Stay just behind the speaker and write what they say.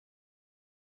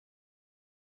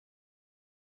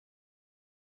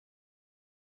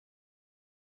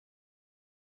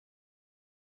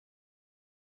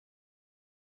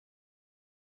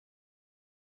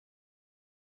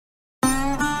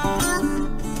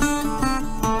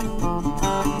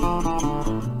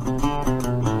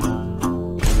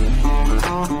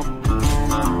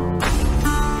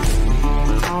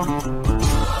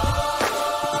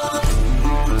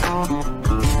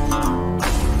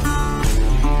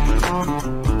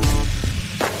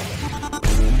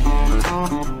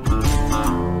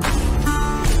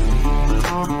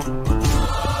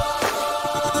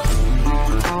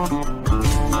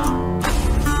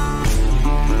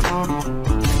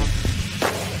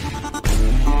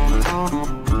Yeah,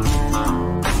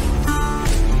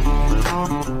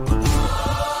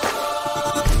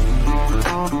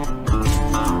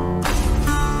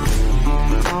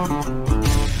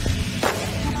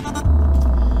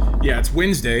 it's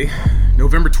Wednesday,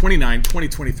 November 29,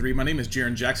 2023. My name is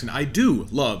Jaron Jackson. I do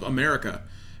love America.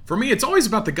 For me, it's always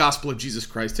about the gospel of Jesus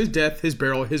Christ, his death, his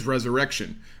burial, his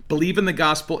resurrection. Believe in the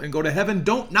gospel and go to heaven.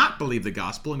 Don't not believe the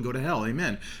gospel and go to hell.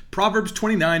 Amen. Proverbs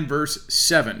 29, verse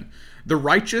 7. The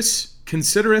righteous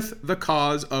considereth the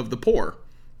cause of the poor,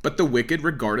 but the wicked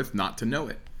regardeth not to know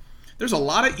it. There's a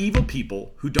lot of evil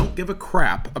people who don't give a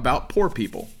crap about poor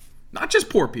people. Not just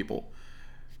poor people,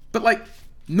 but like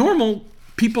normal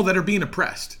people that are being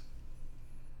oppressed.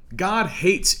 God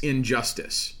hates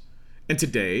injustice. And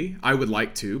today, I would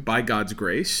like to, by God's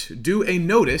grace, do a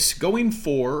notice going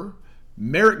for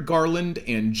Merrick Garland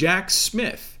and Jack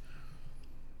Smith.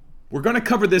 We're going to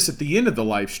cover this at the end of the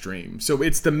live stream. So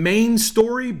it's the main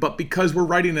story, but because we're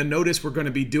writing a notice, we're going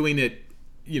to be doing it,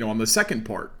 on the second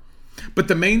part. But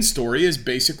the main story is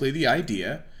basically the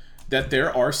idea that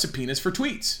there are subpoenas for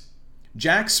tweets.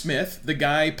 Jack Smith, the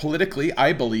guy politically,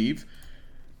 I believe,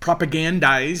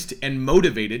 propagandized and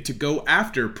motivated to go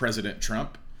after President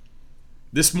Trump,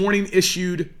 this morning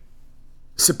issued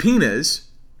subpoenas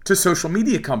to social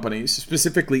media companies,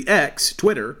 specifically X,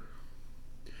 Twitter,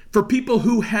 for people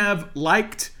who have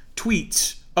liked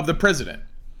tweets of the president.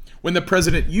 When the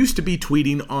president used to be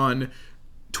tweeting on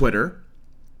Twitter,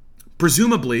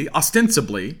 presumably,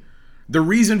 ostensibly, the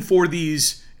reason for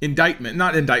these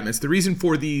the reason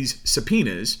for these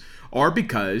subpoenas are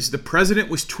because the president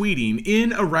was tweeting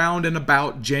in, around, and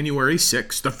about January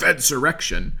 6th, the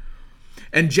Fedsurrection.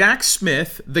 And Jack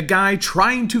Smith, the guy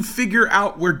trying to figure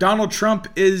out where Donald Trump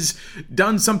is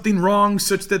done something wrong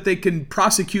such that they can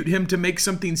prosecute him to make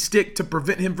something stick to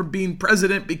prevent him from being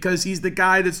president because he's the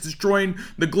guy that's destroying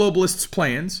the globalists'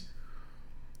 plans,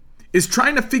 is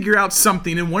trying to figure out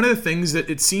something. And one of the things that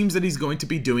it seems that he's going to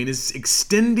be doing is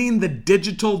extending the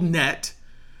digital net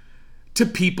to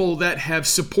people that have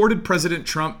supported President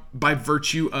Trump by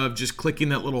virtue of just clicking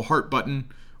that little heart button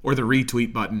or the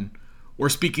retweet button or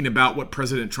speaking about what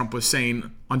President Trump was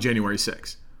saying on January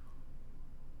 6th.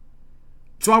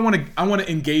 So I want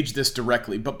to engage this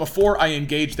directly, but before I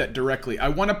engage that directly, I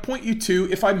want to point you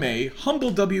to, if I may,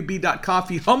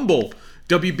 humblewb.coffee,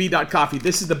 humblewb.coffee.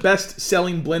 This is the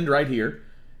best-selling blend right here.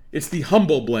 It's the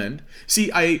Humble blend.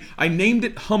 See, I named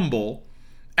it Humble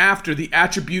after the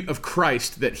attribute of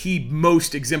Christ that he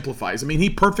most exemplifies. I mean, he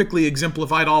perfectly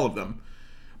exemplified all of them,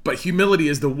 but humility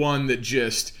is the one that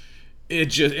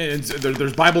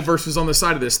there's Bible verses on the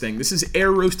side of this thing. This is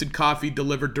air-roasted coffee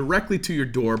delivered directly to your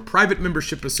door, private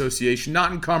membership association,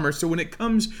 not in commerce. So when it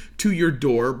comes to your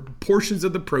door, portions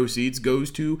of the proceeds goes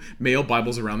to mail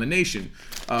Bibles around the nation.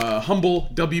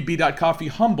 HumbleWB.coffee,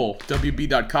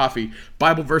 HumbleWB.coffee.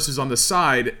 Bible verses on the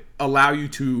side allow you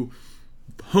to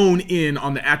hone in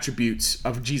on the attributes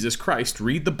of Jesus Christ.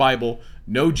 Read the Bible,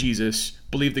 know Jesus,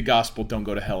 believe the gospel, don't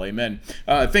go to hell. Amen.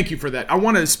 Thank you for that. I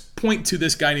want to point to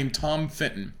this guy named Tom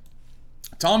Fenton.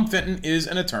 Tom Fenton is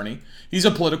an attorney. He's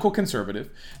a political conservative.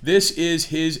 This is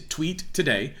his tweet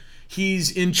today.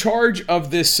 He's in charge of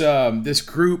this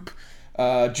group,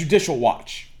 Judicial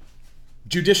Watch.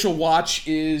 Judicial Watch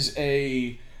is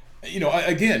I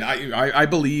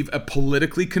believe a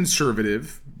politically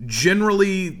conservative,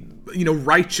 generally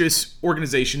righteous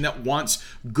organization that wants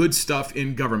good stuff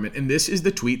in government. And this is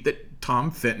the tweet that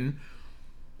Tom Fenton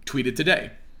tweeted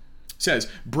today. It says,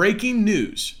 breaking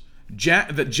news,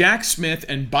 that Jack Smith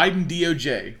and Biden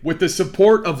DOJ, with the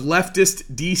support of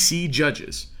leftist DC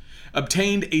judges,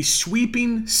 obtained a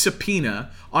sweeping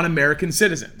subpoena on American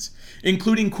citizens,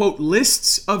 including, quote,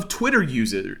 lists of Twitter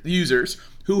users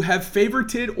who have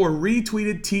favorited or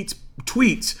retweeted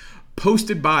tweets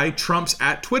posted by Trump's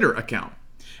 @Twitter account,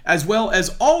 as well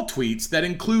as all tweets that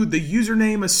include the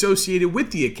username associated with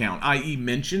the account, i.e.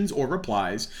 mentions or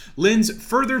replies, lends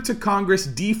further to Congress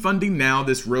defunding now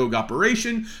this rogue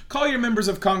operation. Call your members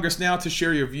of Congress now to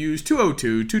share your views,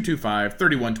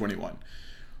 202-225-3121.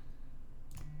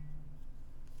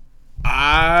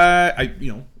 I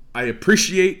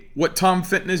appreciate what Tom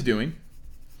Fenton is doing.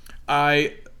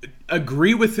 I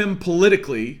agree with him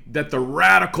politically that the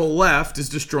radical left is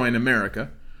destroying America.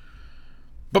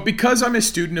 But because I'm a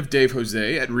student of Dave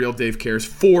Jose at Real Dave Cares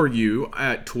for You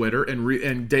at Twitter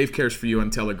and Dave Cares for You on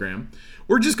Telegram,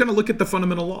 we're just going to look at the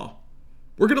fundamental law.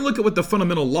 We're going to look at what the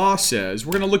fundamental law says.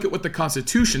 We're going to look at what the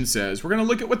Constitution says. We're going to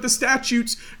look at what the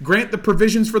statutes grant the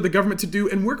provisions for the government to do.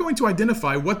 And we're going to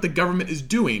identify what the government is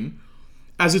doing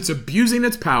as it's abusing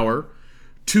its power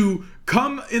to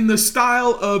come in the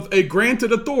style of a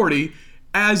granted authority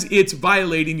as it's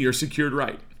violating your secured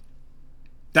right.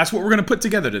 That's what we're going to put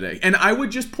together today. And I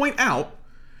would just point out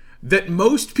that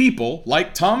most people,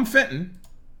 like Tom Fenton,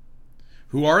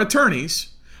 who are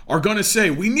attorneys, are going to say,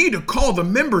 we need to call the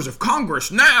members of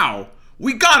Congress now.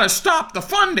 We got to stop the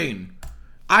funding.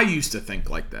 I used to think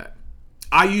like that.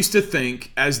 I used to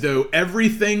think as though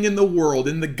everything in the world,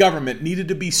 in the government, needed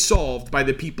to be solved by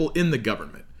the people in the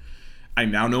government. I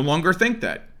now no longer think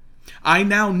that. I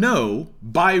now know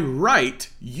by right,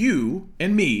 you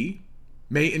and me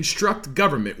may instruct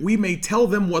government. We may tell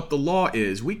them what the law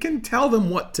is. We can tell them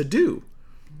what to do.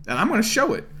 And I'm going to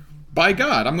show it. By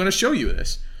God, I'm going to show you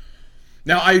this.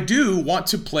 Now, I do want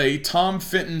to play Tom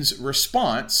Fenton's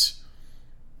response,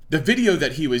 the video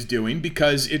that he was doing,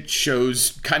 because it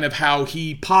shows kind of how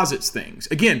he posits things.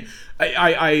 Again,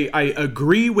 I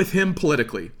agree with him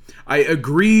politically. I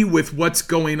agree with what's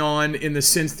going on in the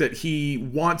sense that he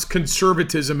wants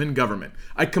conservatism in government.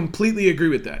 I completely agree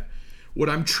with that. What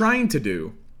I'm trying to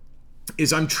do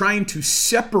is I'm trying to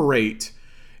separate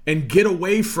and get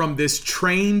away from this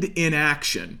trained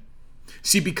inaction.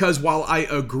 See, because while I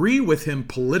agree with him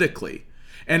politically,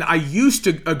 and I used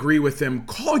to agree with him,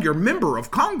 call your member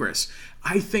of Congress,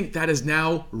 I think that is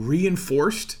now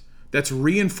reinforced. That's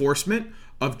reinforcement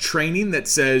of training that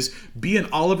says, be an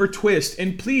Oliver Twist,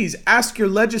 and please ask your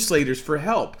legislators for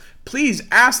help. Please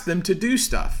ask them to do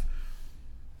stuff.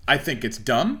 I think it's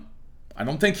dumb. I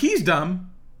don't think he's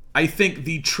dumb. I think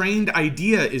the trained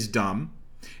idea is dumb.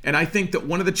 And I think that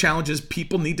one of the challenges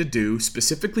people need to do,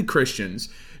 specifically Christians,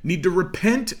 need to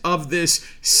repent of this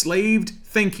slaved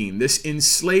thinking, this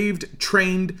enslaved,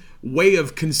 trained way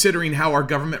of considering how our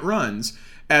government runs,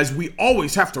 as we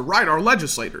always have to write our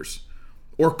legislators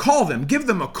or call them, give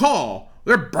them a call.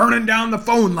 They're burning down the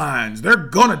phone lines. They're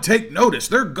going to take notice.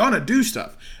 They're going to do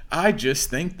stuff. I just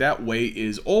think that way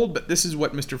is old, but this is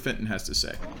what Mr. Fenton has to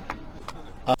say.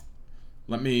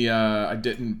 Let me, I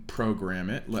didn't program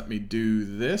it. Let me do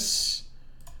this.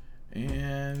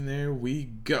 And there we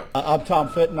go. I'm Tom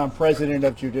Fenton. I'm president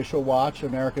of Judicial Watch,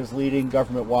 America's leading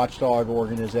government watchdog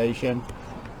organization.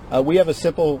 We have a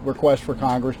simple request for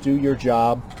Congress: do your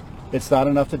job. It's not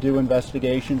enough to do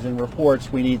investigations and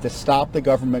reports. We need to stop the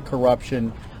government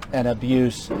corruption and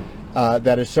abuse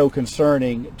that is so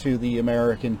concerning to the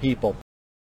American people.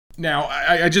 Now,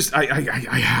 I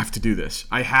have to do this.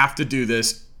 I have to do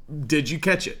this. Did you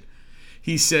catch it?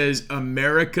 He says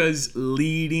America's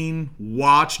leading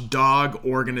watchdog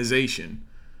organization.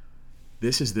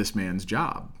 This is this man's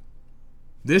job.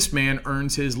 This man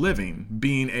earns his living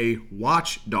being a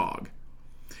watchdog.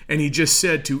 And he just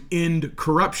said to end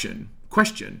corruption.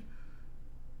 Question: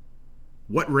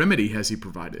 what remedy has he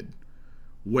provided?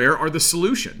 Where are the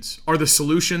solutions? Are the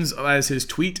solutions, as his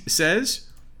tweet says,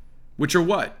 which are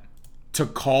what? To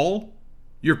call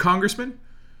your congressman?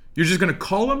 You're just going to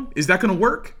call him? Is that going to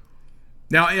work?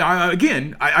 Now,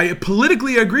 I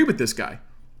politically agree with this guy.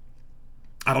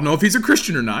 I don't know if he's a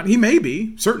Christian or not. He may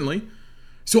be, certainly.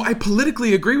 So I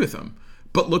politically agree with him.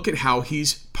 But look at how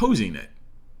he's posing it.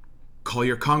 Call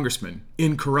your congressman.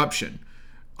 In corruption.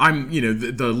 I'm,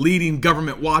 the leading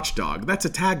government watchdog. That's a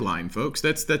tagline, folks.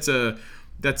 That's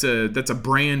a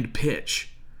brand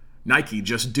pitch. Nike,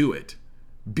 just do it.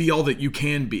 Be all that you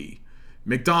can be.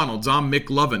 McDonald's, I'm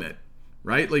McLovin' it.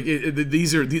 Right? Like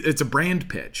it's a brand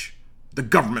pitch. The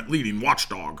government leading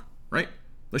watchdog, right?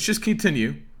 Let's just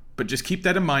continue, but just keep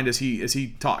that in mind as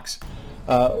he talks.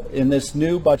 In this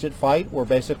new budget fight, or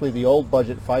basically the old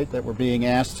budget fight that we're being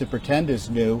asked to pretend is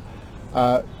new,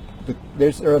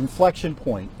 there's an inflection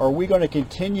point. Are we going to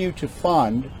continue to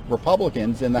fund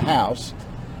Republicans in the House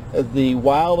the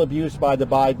wild abuse by the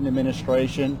Biden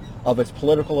administration of its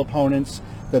political opponents,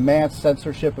 the mass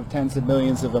censorship of tens of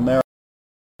millions of Americans?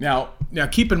 Now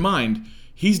keep in mind,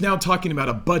 he's now talking about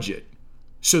a budget.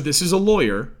 So this is a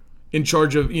lawyer in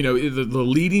charge of, the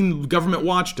leading government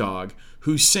watchdog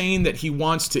who's saying that he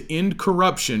wants to end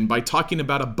corruption by talking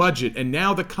about a budget. And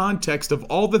now the context of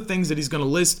all the things that he's going to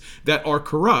list that are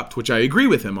corrupt, which I agree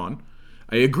with him on.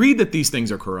 I agree that these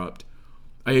things are corrupt.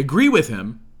 I agree with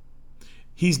him.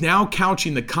 He's now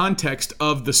couching the context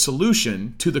of the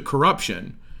solution to the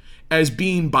corruption as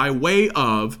being by way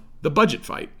of the budget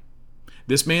fight.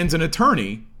 This man's an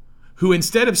attorney who,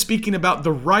 instead of speaking about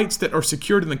the rights that are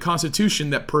secured in the Constitution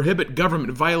that prohibit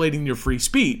government violating your free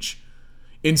speech,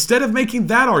 instead of making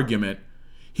that argument,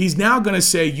 he's now going to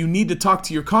say you need to talk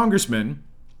to your congressman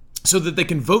so that they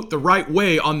can vote the right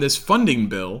way on this funding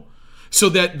bill, so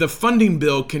that the funding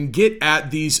bill can get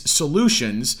at these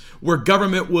solutions where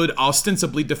government would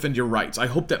ostensibly defend your rights. I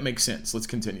hope that makes sense. Let's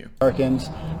continue. Americans,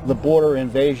 the border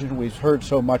invasion we've heard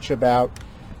so much about,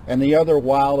 and the other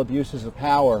wild abuses of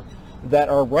power that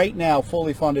are right now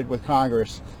fully funded with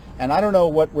Congress. And I don't know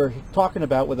what we're talking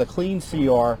about with a clean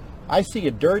CR. I see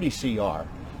a dirty CR,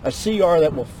 a CR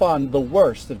that will fund the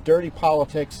worst of dirty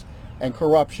politics and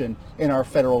corruption in our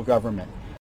federal government.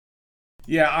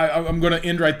 Yeah, I'm going to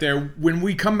end right there. When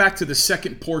we come back to the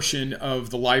second portion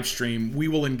of the live stream, we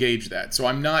will engage that. So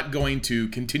I'm not going to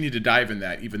continue to dive in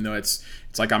that, even though it's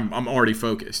like I'm already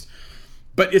focused.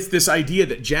 But it's this idea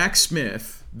that Jack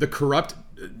Smith, the corrupt,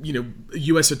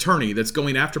 U.S. attorney that's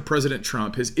going after President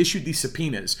Trump, has issued these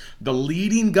subpoenas. The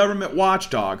leading government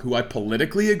watchdog, who I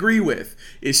politically agree with,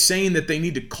 is saying that they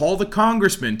need to call the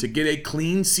congressman to get a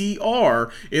clean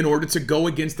CR in order to go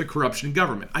against the corruption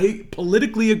government. I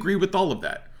politically agree with all of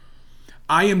that.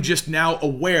 I am just now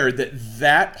aware that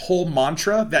that whole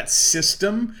mantra, that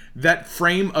system, that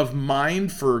frame of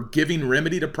mind for giving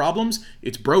remedy to problems,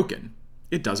 it's broken.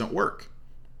 It doesn't work.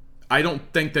 I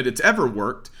don't think that it's ever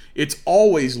worked. It's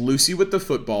always Lucy with the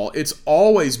football. It's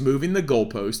always moving the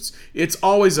goalposts. It's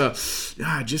always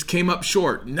just came up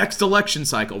short. Next election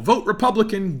cycle, vote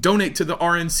Republican, donate to the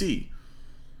RNC.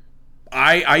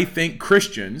 I think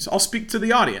Christians, I'll speak to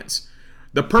the audience.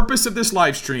 The purpose of this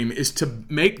live stream is to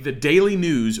make the daily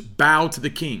news bow to the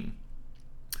king.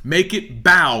 Make it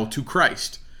bow to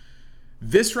Christ.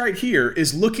 This right here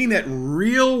is looking at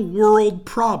real world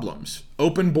problems: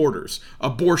 open borders,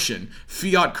 abortion,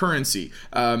 fiat currency,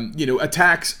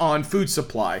 attacks on food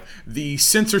supply, the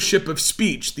censorship of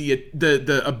speech,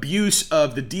 the abuse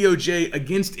of the DOJ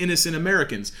against innocent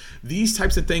Americans. These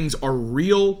types of things are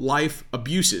real life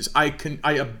abuses. I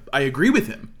agree with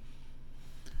him.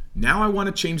 Now I want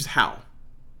to change how.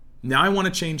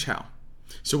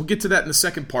 So we'll get to that in the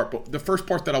second part, but the first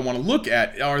part that I want to look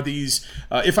at are these,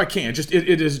 if I can,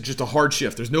 it is just a hard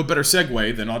shift. There's no better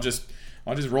segue than I'll just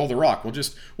roll the rock. We'll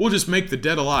just make the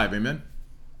dead alive, amen?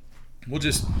 We'll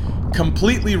just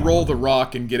completely roll the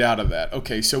rock and get out of that.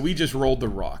 Okay, so we just rolled the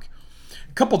rock.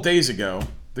 A couple days ago,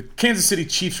 the Kansas City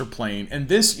Chiefs were playing, and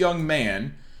this young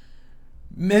man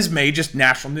has made just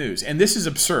national news, and this is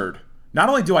absurd. Not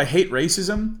only do I hate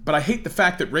racism, but I hate the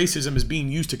fact that racism is being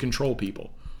used to control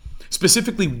people.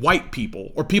 Specifically white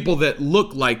people, or people that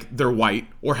look like they're white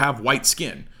or have white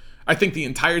skin. I think the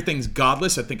entire thing's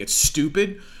godless. I think it's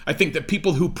stupid. I think that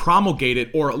people who promulgate it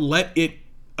or let it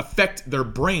affect their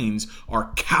brains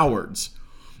are cowards.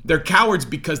 They're cowards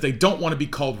because they don't want to be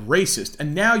called racist.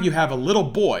 And now you have a little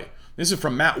boy. This is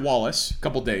from Matt Wallace, a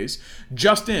couple days.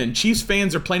 Just in, Chiefs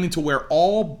fans are planning to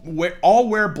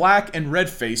wear black and red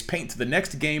face paint to the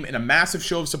next game in a massive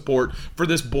show of support for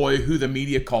this boy who the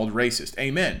media called racist.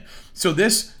 Amen. So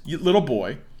this little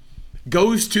boy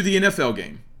goes to the NFL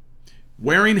game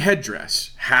wearing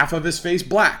headdress, half of his face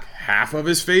black, half of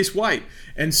his face white.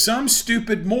 And some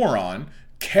stupid moron,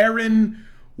 Karen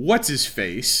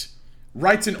what's-his-face,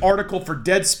 writes an article for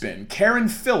Deadspin. Karen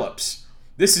Phillips.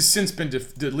 This has since been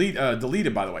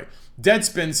deleted, by the way.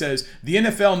 Deadspin says, the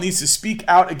NFL needs to speak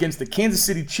out against the Kansas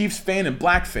City Chiefs fan in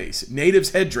blackface,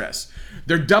 natives headdress.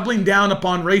 They're doubling down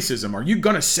upon racism. Are you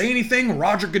going to say anything,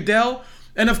 Roger Goodell?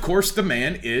 And of course, the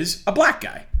man is a black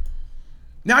guy.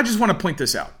 Now, I just want to point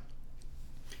this out.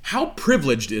 How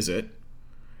privileged is it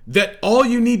that all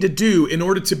you need to do in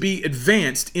order to be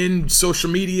advanced in social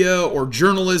media or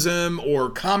journalism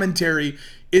or commentary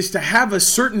is to have a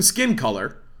certain skin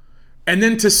color, and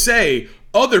then to say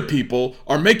other people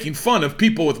are making fun of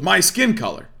people with my skin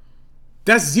color?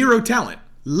 That's zero talent.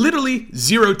 Literally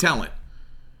zero talent.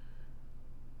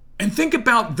 And think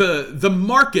about the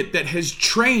market that has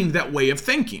trained that way of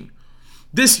thinking.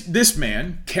 This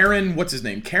man, Karen, what's his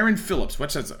name? Karen Phillips.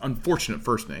 What's that unfortunate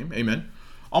first name? Amen.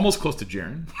 Almost close to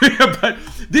Jaron. But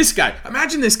this guy,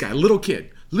 imagine this guy, little kid,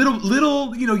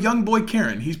 little, young boy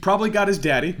Karen. He's probably got his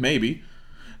daddy, maybe.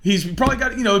 He's probably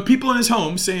got, people in his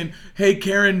home saying, hey,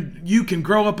 Karen, you can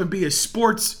grow up and be a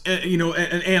sports, an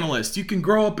analyst. You can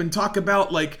grow up and talk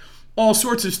about, all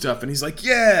sorts of stuff. And he's like,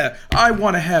 yeah, I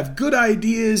want to have good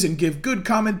ideas and give good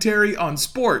commentary on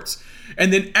sports.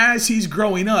 And then as he's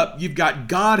growing up, you've got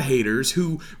God haters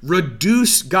who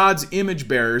reduce God's image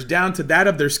bearers down to that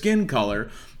of their skin color.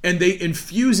 And they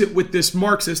infuse it with this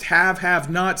Marxist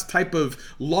have-nots type of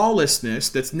lawlessness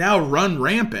that's now run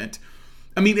rampant.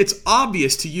 I mean, it's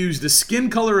obvious to use the skin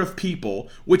color of people,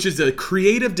 which is a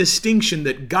creative distinction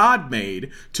that God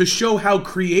made to show how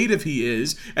creative he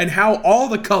is and how all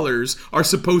the colors are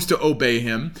supposed to obey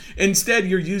him. Instead,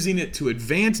 you're using it to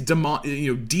advance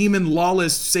demon,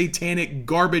 lawless, satanic,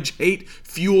 garbage,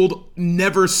 hate-fueled,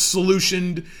 never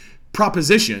solutioned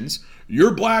propositions.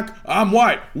 You're black, I'm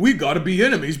white. We got to be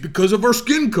enemies because of our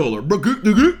skin color.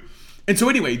 And so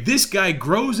anyway, this guy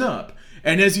grows up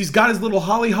And as he's got his little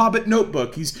Holly Hobbit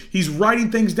notebook, he's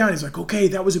writing things down. He's like, okay,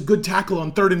 that was a good tackle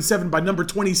on 3rd and 7 by number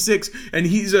 26. And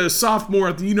he's a sophomore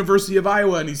at the University of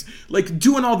Iowa. And he's like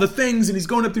doing all the things, and he's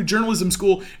going up through journalism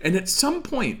school. And at some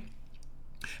point,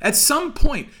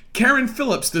 Karen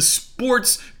Phillips, the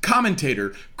sports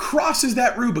commentator, crosses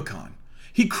that Rubicon.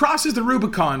 He crosses the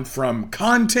Rubicon from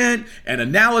content and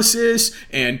analysis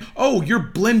and, oh, you're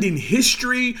blending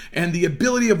history and the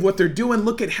ability of what they're doing.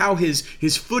 Look at how his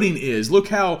footing is. Look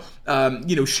how,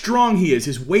 strong he is,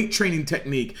 his weight training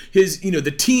technique, his,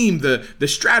 the team, the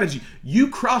strategy. You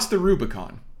cross the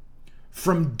Rubicon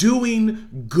from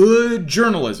doing good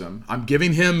journalism. I'm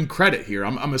giving him credit here.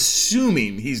 I'm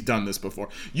assuming he's done this before.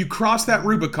 You cross that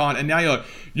Rubicon, and now you're like,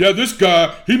 yeah, this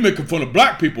guy, he making fun of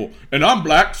black people, and I'm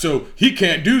black, so he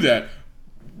can't do that.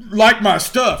 Like my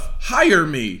stuff, hire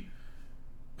me.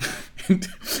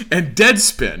 And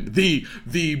Deadspin,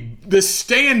 the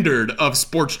standard of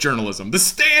sports journalism, the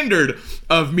standard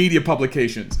of media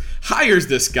publications, hires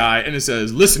this guy, and it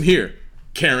says, listen here,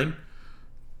 Karen.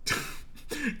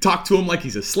 Talk to him like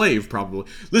he's a slave, probably.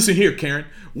 Listen here, Karen.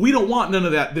 We don't want none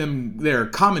of their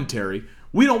commentary.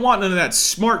 We don't want none of that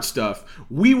smart stuff.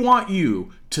 We want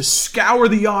you to scour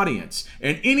the audience.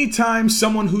 And anytime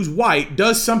someone who's white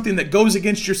does something that goes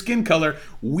against your skin color,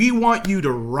 we want you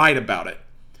to write about it.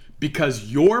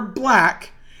 Because you're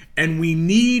black, and we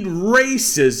need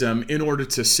racism in order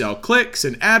to sell clicks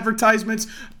and advertisements,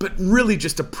 but really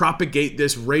just to propagate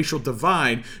this racial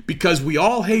divide, because we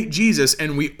all hate Jesus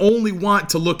and we only want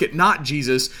to look at not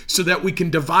Jesus so that we can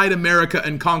divide America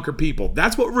and conquer people.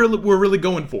 That's what we're really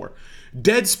going for.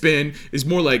 Deadspin is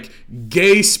more like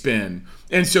gay spin.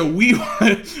 And so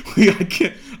I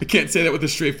can't say that with a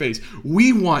straight face.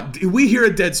 We here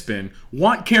at Deadspin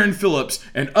want Karen Phillips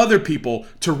and other people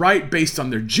to write based on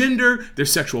their gender, their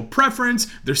sexual preference,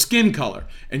 their skin color.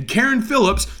 And Karen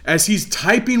Phillips, as he's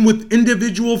typing with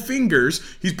individual fingers,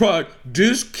 he's probably like,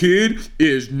 this kid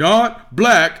is not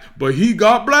black, but he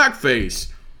got blackface.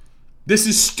 This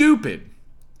is stupid.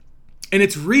 And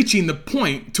it's reaching the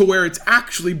point to where it's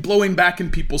actually blowing back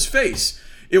in people's face.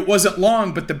 It wasn't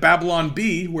long, but the Babylon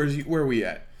Bee, where are we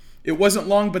at? It wasn't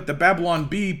long, but the Babylon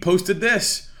Bee posted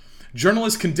this.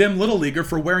 Journalists condemn Little Leaguer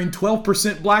for wearing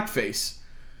 12% blackface.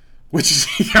 Which is,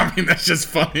 that's just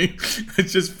funny.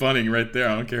 It's just funny right there.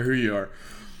 I don't care who you are.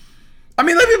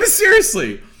 But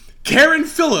seriously. Karen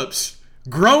Phillips,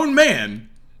 grown man,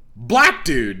 black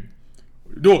dude.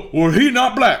 Well, he's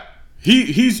not black.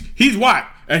 He's white.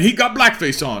 And he got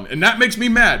blackface on, and that makes me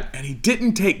mad. And he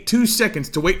didn't take 2 seconds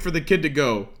to wait for the kid to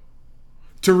go,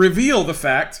 to reveal the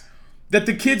fact that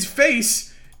the kid's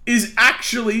face is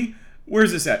actually,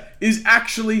 where's this at? Is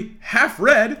actually half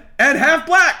red and half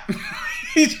black.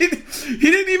 He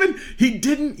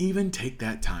didn't even take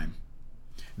that time.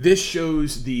 This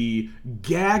shows the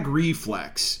gag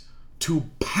reflex to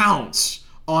pounce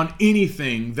on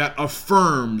anything that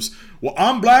affirms, well,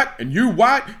 I'm black and you're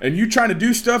white and you trying to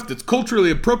do stuff that's culturally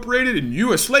appropriated and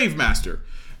you a slave master.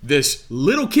 This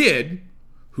little kid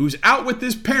who's out with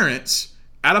his parents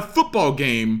at a football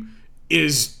game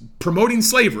is promoting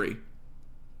slavery.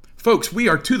 Folks, we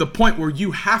are to the point where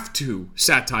you have to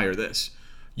satire this.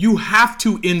 You have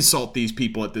to insult these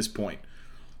people at this point.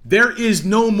 There is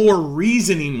no more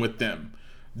reasoning with them.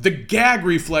 The gag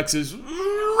reflex is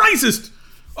racist.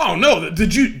 Oh no,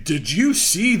 did you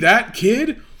see that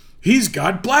kid? He's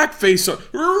got blackface on.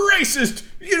 Racist.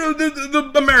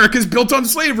 The America's built on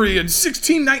slavery and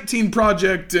 1619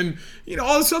 Project and,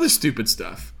 all this other stupid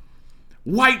stuff.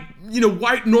 White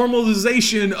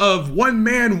normalization of one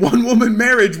man, one woman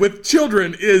marriage with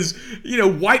children is,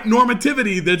 white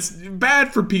normativity that's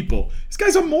bad for people. This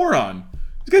guy's a moron.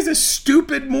 This guy's a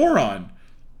stupid moron.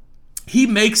 He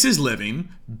makes his living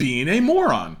being a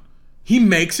moron. He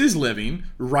makes his living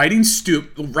writing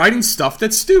stuff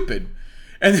that's stupid.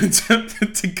 And then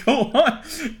to go on,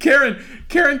 Karen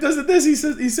does this. He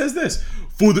says this.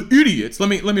 For the idiots, let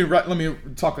me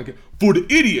talk like it. For the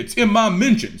idiots in my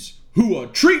mentions who are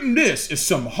treating this as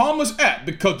some harmless act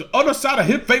because the other side of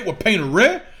his fate was painted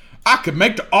red, I could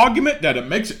make the argument that it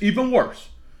makes it even worse.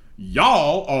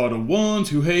 Y'all are the ones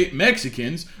who hate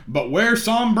Mexicans but wear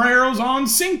sombreros on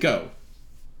Cinco.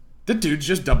 The dude's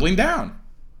just doubling down.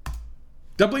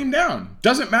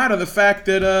 Doesn't matter the fact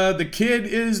that the kid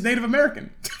is Native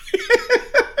American.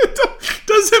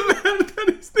 Doesn't matter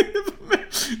that he's Native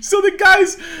American. So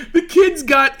the kid's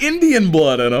got Indian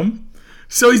blood in him.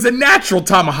 So he's a natural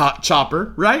tomahawk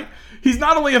chopper, right? He's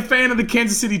not only a fan of the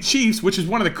Kansas City Chiefs, which is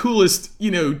one of the coolest,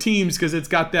 teams because it's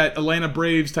got that Atlanta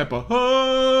Braves type of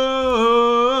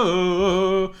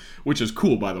which is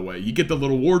cool, by the way. You get the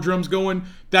little war drums going.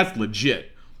 That's legit.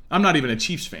 I'm not even a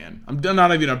Chiefs fan. I'm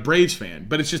not even a Braves fan.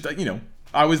 But it's just, I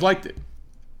always liked it.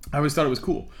 I always thought it was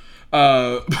cool.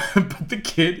 But the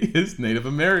kid is Native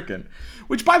American.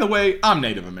 Which, by the way, I'm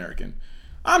Native American.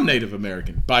 I'm Native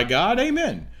American. By God,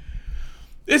 amen.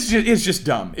 It's just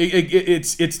dumb.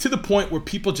 It's to the point where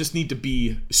people just need to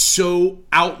be so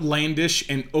outlandish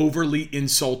and overly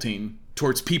insulting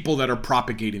towards people that are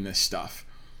propagating this stuff.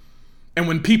 And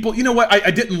when people, you know what?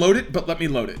 I didn't load it, but let me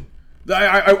load it.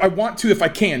 I want to, if I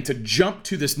can, to jump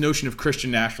to this notion of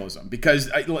Christian nationalism, because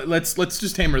let's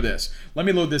just hammer this. Let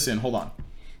me load this in. Hold on.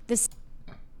 This.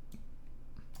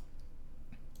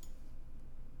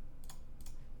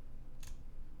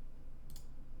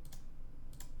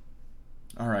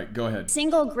 All right, go ahead.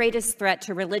 Single greatest threat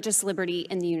to religious liberty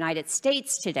in the United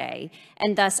States today,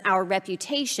 and thus our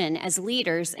reputation as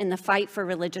leaders in the fight for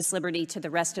religious liberty to the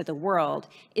rest of the world,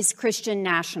 is Christian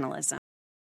nationalism.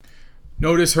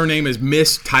 Notice her name is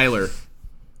Miss Tyler.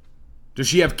 Does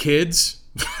she have kids?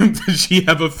 Does she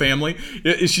have a family?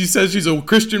 She says she's a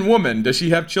Christian woman. Does she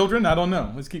have children? I don't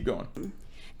know. Let's keep going.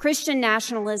 Christian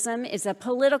nationalism is a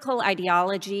political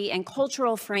ideology and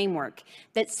cultural framework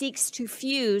that seeks to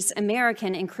fuse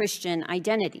American and Christian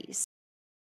identities.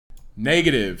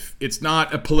 Negative. It's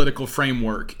not a political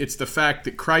framework. It's the fact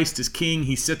that Christ is king.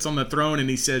 He sits on the throne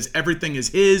and he says everything is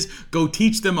his. Go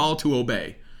teach them all to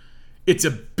obey. It's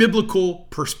a biblical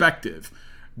perspective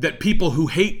that people who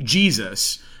hate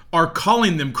Jesus are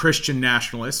calling them Christian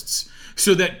nationalists,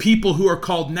 so that people who are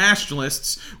called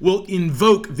nationalists will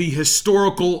invoke the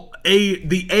ahistorical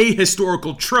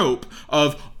trope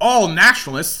of all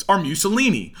nationalists are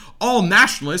Mussolini, all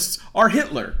nationalists are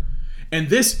Hitler. And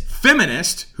this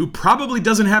feminist, who probably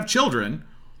doesn't have children,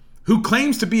 who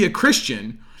claims to be a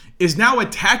Christian, is now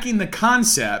attacking the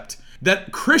concept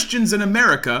that Christians in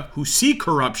America who see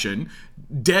corruption,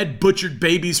 dead, butchered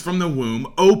babies from the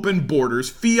womb, open borders,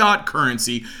 fiat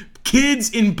currency, kids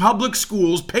in public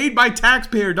schools paid by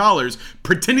taxpayer dollars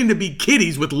pretending to be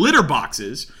kiddies with litter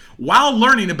boxes while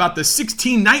learning about the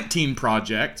 1619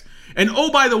 Project. And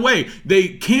oh, by the way, they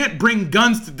can't bring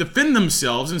guns to defend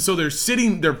themselves, and so they're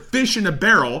fish in a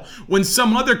barrel when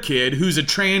some other kid who's a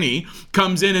tranny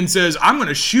comes in and says, I'm going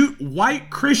to shoot white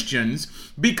Christians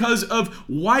because of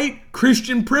white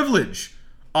Christian privilege,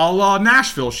 a la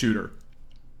Nashville shooter.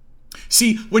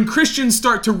 See, when Christians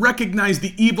start to recognize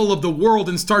the evil of the world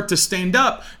and start to stand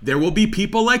up, there will be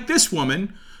people like this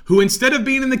woman who, instead of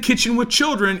being in the kitchen with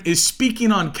children, is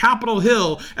speaking on Capitol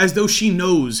Hill as though she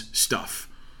knows stuff.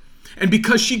 And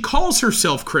because she calls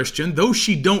herself Christian, though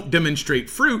she don't demonstrate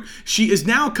fruit, she is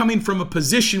now coming from a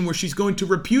position where she's going to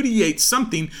repudiate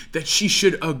something that she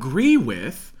should agree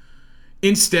with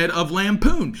instead of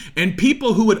lampoon. And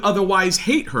people who would otherwise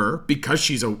hate her because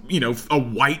she's a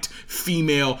white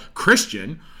female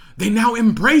Christian, they now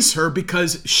embrace her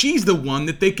because she's the one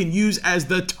that they can use as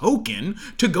the token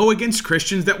to go against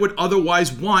Christians that would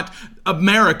otherwise want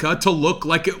America to look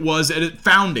like it was at its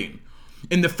founding.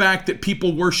 In the fact that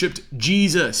people worshiped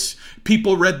Jesus.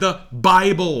 People read the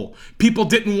Bible. People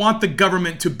didn't want the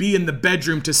government to be in the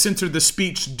bedroom to censor the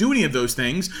speech, to do any of those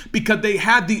things, because they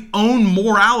had the own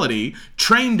morality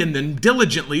trained in them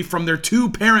diligently from their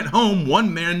two-parent home,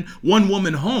 one man, one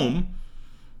woman home,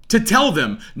 to tell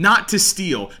them not to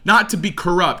steal, not to be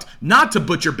corrupt, not to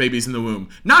butcher babies in the womb,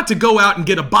 not to go out and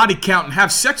get a body count and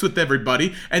have sex with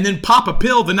everybody and then pop a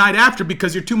pill the night after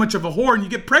because you're too much of a whore and you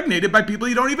get pregnated by people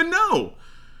you don't even know.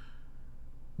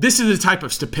 This is the type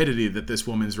of stupidity that this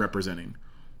woman is representing.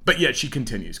 But yet she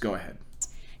continues. Go ahead.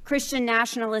 Christian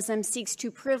nationalism seeks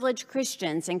to privilege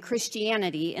Christians and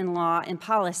Christianity in law and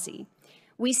policy.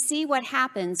 We see what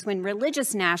happens when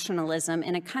religious nationalism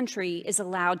in a country is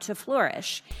allowed to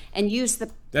flourish and use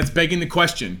the... That's begging the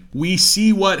question. We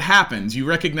see what happens. You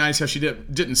recognize how she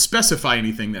didn't specify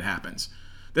anything that happens.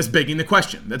 That's begging the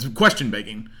question. That's question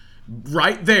begging.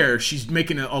 Right there, she's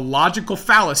making a logical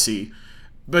fallacy,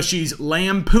 but she's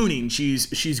lampooning.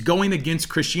 She's going against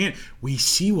Christianity. We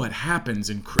see what happens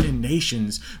in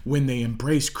nations when they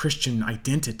embrace Christian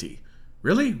identity.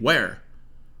 Really? Where?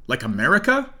 Like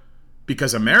America?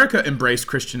 Because America embraced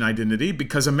Christian identity,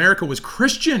 because America was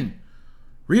Christian.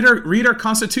 Read our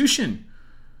Constitution.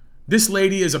 This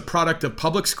lady is a product of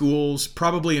public schools,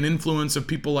 probably an influence of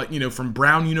people like, from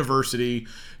Brown University.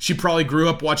 She probably grew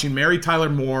up watching Mary Tyler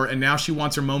Moore, and now she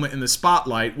wants her moment in the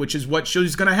spotlight, which is what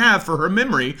she's going to have for her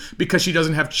memory because she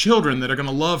doesn't have children that are going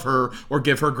to love her or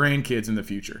give her grandkids in the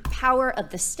future. Power of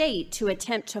the state to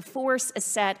attempt to force a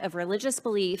set of religious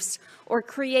beliefs or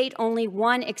create only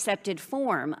one accepted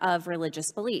form of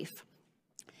religious belief.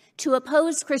 To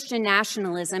oppose Christian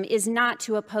nationalism is not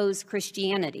to oppose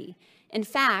Christianity. In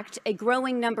fact, a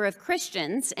growing number of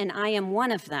Christians, and I am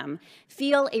one of them,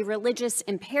 feel a religious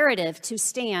imperative to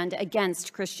stand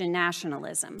against Christian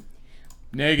nationalism.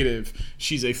 Negative.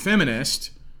 She's a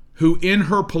feminist who, in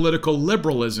her political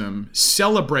liberalism,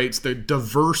 celebrates the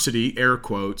diversity, air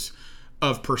quotes,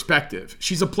 of perspective.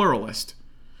 She's a pluralist.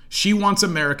 She wants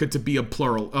America to be a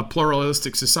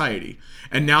pluralistic society.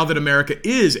 And now that America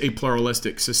is a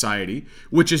pluralistic society,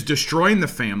 which is destroying the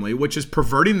family, which is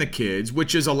perverting the kids,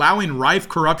 which is allowing rife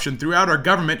corruption throughout our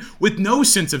government with no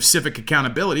sense of civic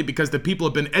accountability because the people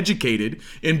have been educated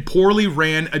in poorly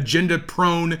ran,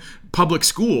 agenda-prone public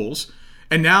schools,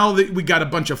 and now that we got a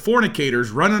bunch of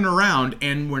fornicators running around,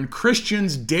 and when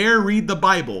Christians dare read the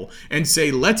Bible and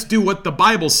say, let's do what the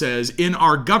Bible says in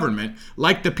our government,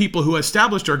 like the people who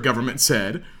established our government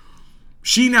said,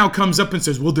 she now comes up and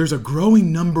says, well, there's a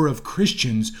growing number of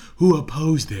Christians who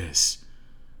oppose this.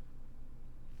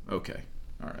 Okay.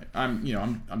 All right. I'm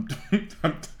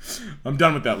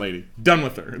done with that lady. Done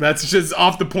with her. That's just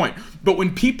off the point. But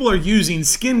when people are using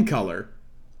skin color,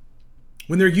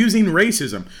 when they're using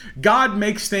racism, God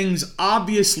makes things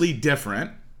obviously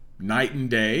different, night and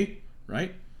day,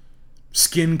 right?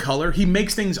 Skin color, he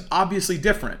makes things obviously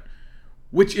different,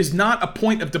 which is not a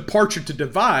point of departure to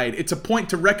divide. It's a point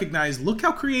to recognize, look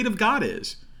how creative God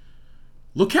is.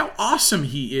 Look how awesome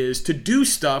he is to do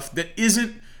stuff that is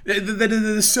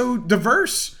so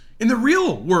diverse in the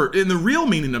real word, in the real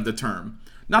meaning of the term.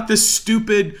 Not this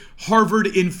stupid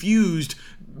Harvard-infused,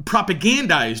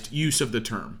 propagandized use of the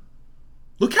term.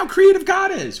 Look how creative God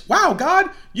is. Wow,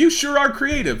 God, you sure are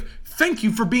creative. Thank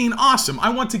you for being awesome. I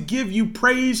want to give you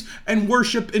praise and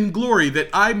worship and glory that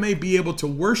I may be able to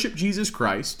worship Jesus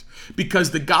Christ because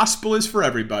the gospel is for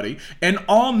everybody and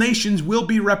all nations will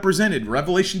be represented.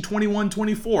 Revelation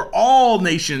 21:24. All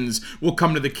nations will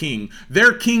come to the King.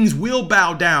 Their kings will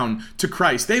bow down to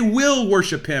Christ. They will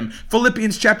worship him.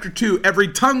 Philippians chapter 2. Every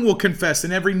tongue will confess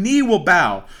and every knee will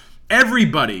bow.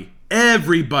 Everybody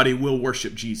will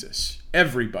worship Jesus.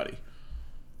 Everybody.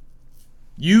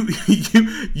 You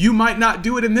might not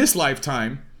do it in this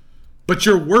lifetime, but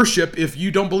your worship, if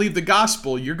you don't believe the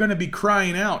gospel, you're going to be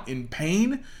crying out in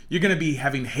pain. You're going to be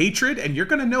having hatred, and you're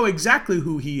going to know exactly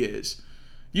who he is.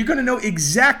 You're going to know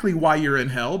exactly why you're in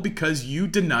hell because you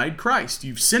denied Christ.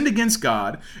 You've sinned against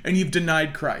God, and you've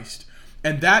denied Christ.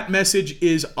 And that message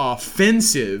is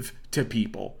offensive to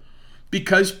people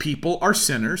because people are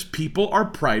sinners. People are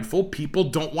prideful. People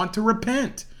don't want to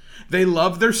repent. They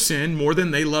love their sin more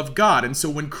than they love God. And so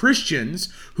when Christians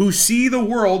who see the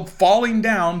world falling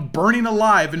down, burning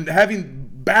alive, and having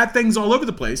bad things all over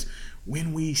the place,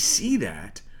 when we see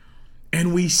that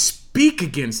and we speak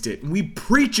against it, and we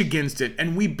preach against it,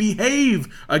 and we behave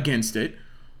against it,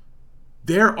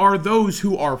 there are those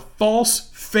who are false,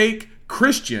 fake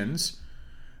Christians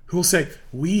who will say,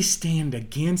 we stand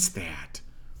against that.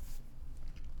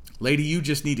 Lady, you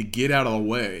just need to get out of the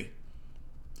way.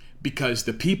 Because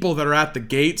the people that are at the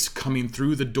gates coming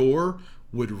through the door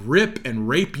would rip and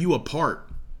rape you apart.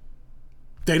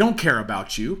 They don't care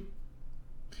about you.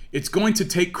 It's going to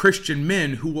take Christian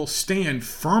men who will stand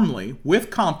firmly with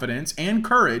confidence and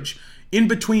courage in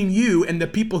between you and the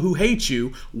people who hate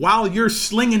you while you're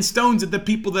slinging stones at the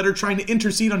people that are trying to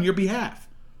intercede on your behalf.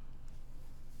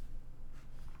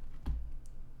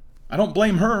 I don't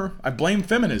blame her. I blame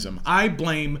feminism. I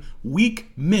blame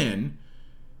weak men,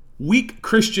 weak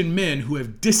Christian men who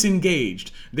have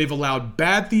disengaged. They've allowed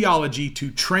bad theology to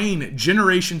train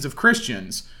generations of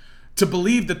Christians to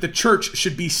believe that the church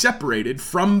should be separated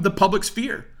from the public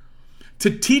sphere.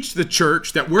 To teach the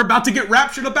church that we're about to get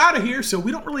raptured up out of here, so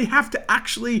we don't really have to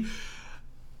actually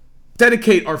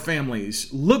dedicate our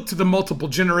families, look to the multiple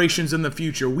generations in the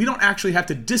future. We don't actually have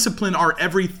to discipline our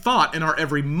every thought and our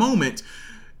every moment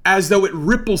as though it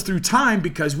ripples through time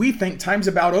because we think time's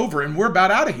about over and we're about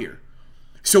out of here.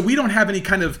 So we don't have any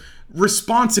kind of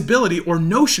responsibility or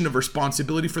notion of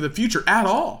responsibility for the future at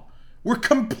all. We're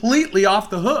completely off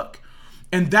the hook.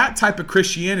 And that type of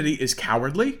Christianity is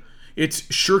cowardly.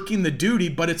 It's shirking the duty,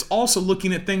 but it's also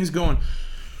looking at things going,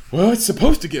 well, it's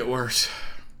supposed to get worse.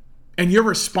 And your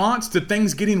response to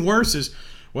things getting worse is,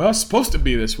 well, it's supposed to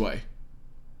be this way.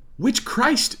 Which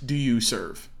Christ do you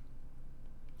serve?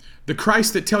 The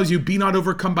Christ that tells you, be not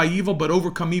overcome by evil, but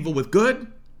overcome evil with good?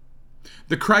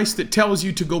 The Christ that tells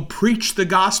you to go preach the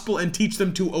gospel and teach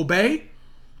them to obey?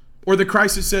 Or the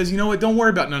Christ that says, you know what, don't worry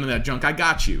about none of that junk. I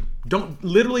got you. Don't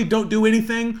do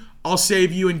anything. I'll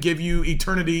save you and give you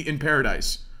eternity in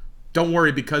paradise. Don't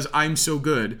worry because I'm so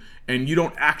good and you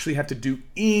don't actually have to do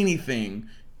anything.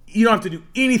 You don't have to do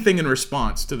anything in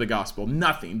response to the gospel.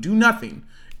 Nothing. Do nothing.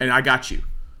 And I got you.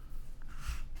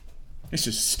 It's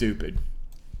just stupid.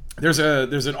 there's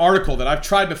an article that I've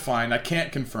tried to find. I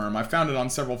can't confirm. I found it on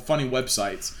several funny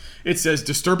websites. It says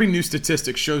disturbing new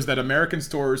statistics shows that American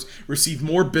stores receive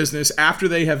more business after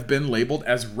they have been labeled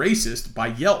as racist by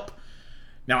Yelp.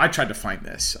 Now, I tried to find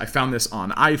this. I found this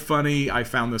on iFunny. I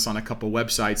found this on a couple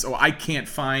websites. Oh, I can't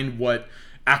find what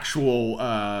actual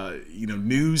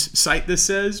news site this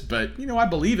says, but I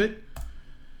believe it.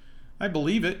 I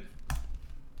believe it.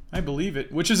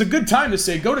 Which is a good time to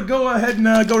say go ahead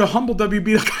and go to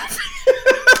humblewb.coffee.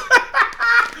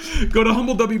 Go to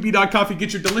humblewb.coffee.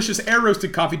 Get your delicious air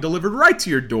roasted coffee delivered right to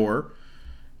your door.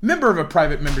 Member of a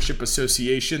private membership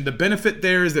association. The benefit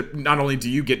there is that not only do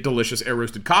you get delicious air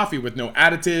roasted coffee with no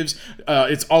additives,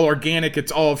 it's all organic,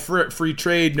 it's all free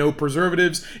trade, no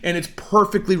preservatives, and it's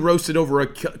perfectly roasted over a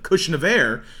cushion of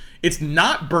air. It's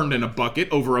not burned in a bucket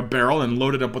over a barrel and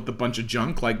loaded up with a bunch of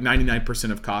junk like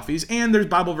 99% of coffees. And there's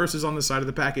Bible verses on the side of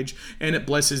the package, and it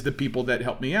blesses the people that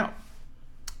help me out.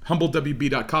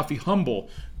 HumbleWB.coffee,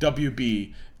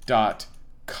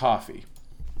 HumbleWB.coffee.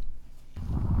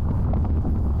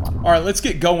 All right, let's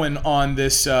get going on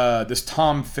this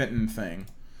Tom Fenton thing.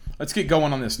 Let's get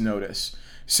going on this notice.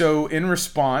 So in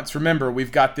response, remember,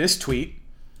 we've got this tweet.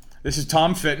 This is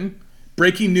Tom Fenton.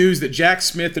 Breaking news that Jack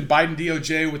Smith and Biden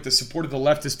DOJ, with the support of the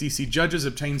leftist DC judges,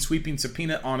 obtained sweeping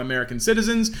subpoena on American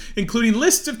citizens, including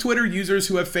lists of Twitter users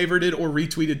who have favorited or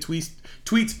retweeted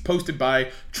tweets posted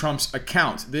by Trump's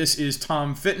account. This is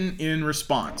Tom Fenton in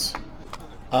response.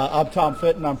 I'm Tom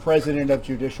Fenton. I'm president of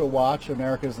Judicial Watch,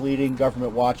 America's leading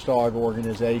government watchdog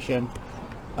organization.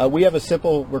 We have a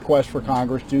simple request for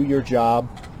Congress: do your job.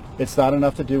 It's not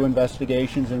enough to do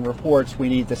investigations and reports. We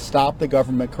need to stop the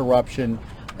government corruption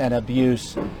and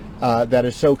abuse that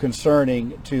is so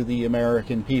concerning to the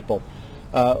American people.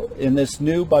 In this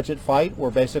new budget fight,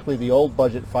 or basically the old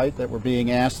budget fight that we're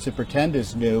being asked to pretend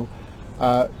is new,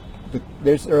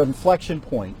 there's an inflection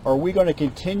point. Are we going to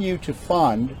continue to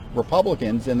fund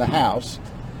Republicans in the House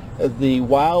the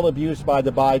wild abuse by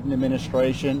the Biden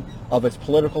administration of its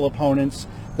political opponents,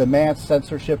 the mass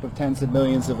censorship of tens of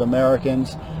millions of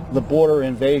Americans, the border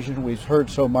invasion we've heard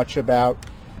so much about,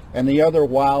 and the other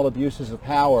wild abuses of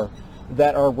power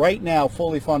that are right now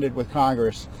fully funded with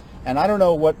Congress? And I don't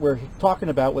know what we're talking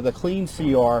about with a clean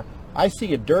CR. I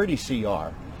see a dirty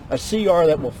CR, a CR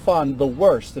that will fund the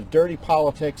worst of dirty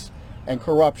politics and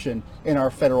corruption in our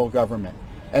federal government.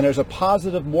 And there's a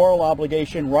positive moral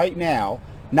obligation right now,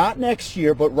 not next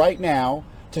year, but right now,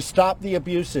 to stop the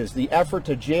abuses, the effort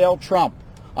to jail Trump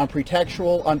on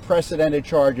pretextual, unprecedented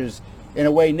charges in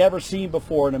a way never seen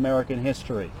before in American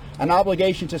history. An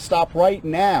obligation to stop right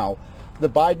now the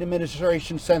Biden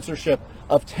administration censorship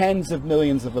of tens of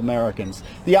millions of Americans.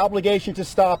 The obligation to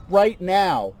stop right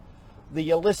now the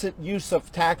illicit use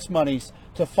of tax monies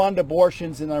to fund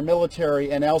abortions in our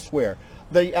military and elsewhere.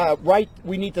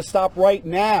 We need to stop right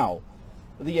now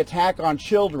the attack on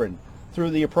children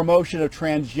through the promotion of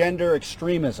transgender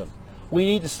extremism. We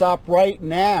need to stop right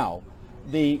now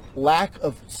the lack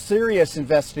of serious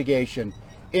investigation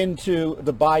into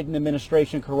the Biden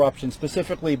administration corruption,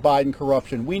 specifically Biden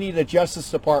corruption. We need a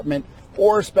Justice Department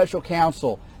or a special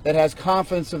counsel that has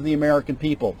confidence of the American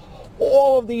people.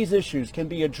 All of these issues can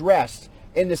be addressed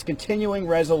in this continuing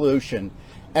resolution,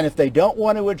 and if they don't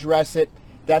want to address it,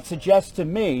 that suggests to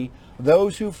me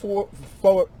those who vote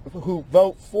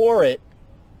for it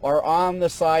are on the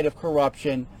side of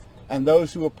corruption, and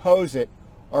those who oppose it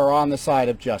are on the side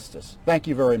of justice. Thank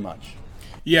you very much.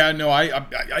 Yeah, no,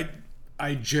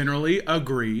 I generally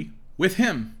agree with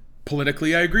him.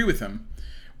 Politically, I agree with him.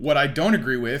 What I don't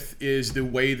agree with is the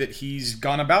way that he's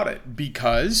gone about it,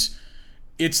 because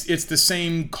it's the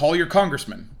same call your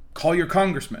congressman. Call your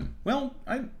congressman. Well,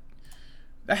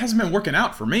 that hasn't been working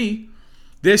out for me.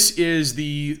 This is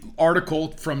the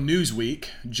article from Newsweek.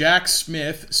 Jack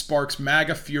Smith sparks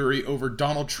MAGA fury over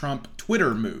Donald Trump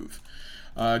Twitter move.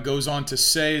 Goes on to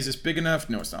say, is this big enough?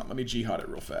 No, it's not. Let me jihad it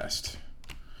real fast.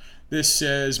 This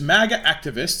says, MAGA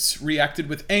activists reacted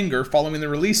with anger following the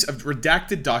release of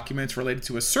redacted documents related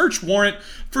to a search warrant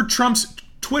for Trump's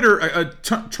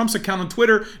Trump's account on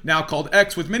Twitter, now called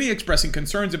X, with many expressing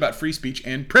concerns about free speech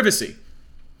and privacy.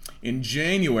 In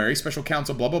January, special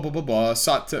counsel blah, blah, blah, blah, blah,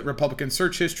 sought to Republican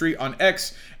search history on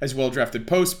X as well-drafted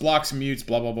posts, blocks, mutes,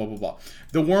 blah, blah, blah, blah, blah.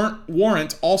 The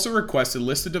warrant also requested a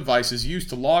list of devices used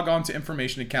to log on to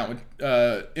information account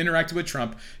interacted with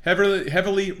Trump.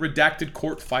 Heavily redacted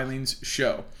court filings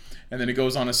show. And then it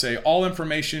goes on to say, all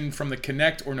information from the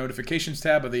Connect or Notifications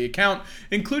tab of the account,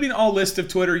 including all lists of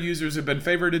Twitter users have been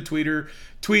favorited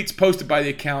tweets posted by the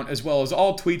account, as well as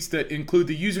all tweets that include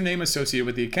the username associated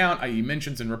with the account, i.e.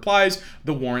 mentions and replies,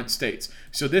 the warrant states.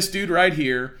 So this dude right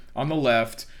here on the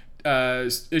left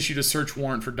issued a search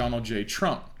warrant for Donald J.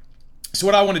 Trump. So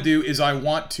what I want to do is I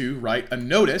want to write a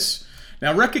notice.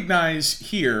 Now recognize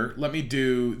here, let me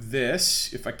do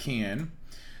this if I can.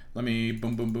 Let me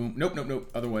boom, boom, boom. Nope.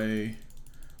 Other way.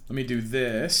 Let me do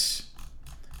this.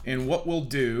 And what we'll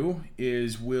do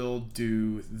is we'll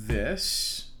do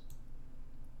this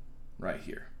right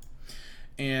here.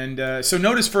 And so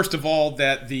notice first of all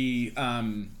that the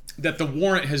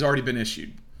warrant has already been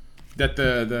issued. That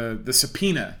the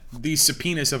subpoena, these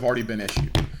subpoenas have already been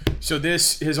issued. So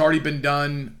this has already been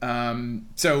done.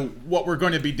 So what we're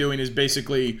going to be doing is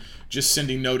basically just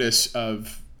sending notice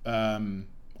of our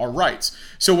rights.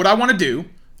 So what I want to do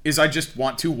is I just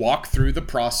want to walk through the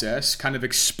process, kind of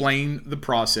explain the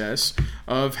process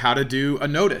of how to do a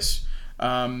notice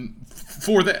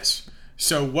for this.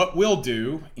 So what we'll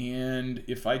do, and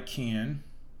if I can,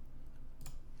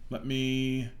 let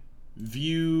me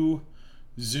view,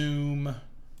 zoom,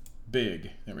 big.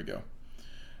 There we go.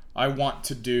 I want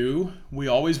to do, we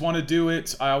always want to do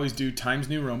it, I always do Times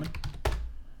New Roman.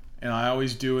 And I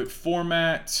always do it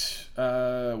format,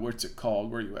 what's it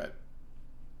called? Where are you at?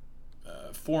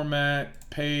 Format,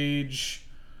 page,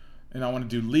 and I want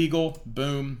to do legal,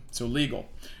 boom, so legal.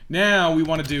 Now we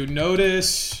want to do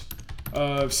notice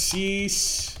of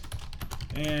cease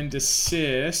and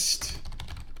desist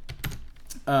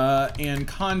and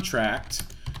contract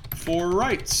for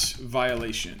rights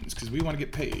violations, because we want to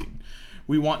get paid.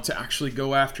 We want to actually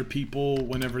go after people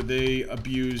whenever they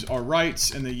abuse our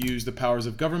rights and they use the powers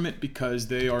of government because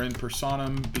they are in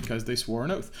personam, because they swore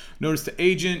an oath. Notice to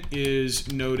agent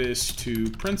is notice to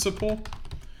principal,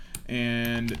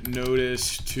 and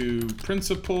notice to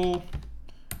principal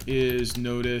is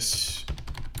notice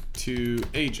to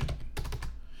agent.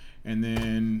 And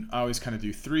then I always kind of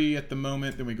do 3 at the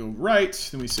moment. Then we go right.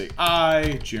 Then we say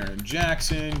I, Jaron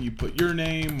Jackson. You put your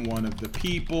name, one of the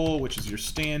people, which is your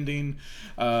standing,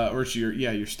 or it's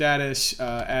your status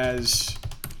as.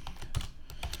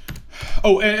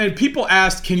 Oh, and people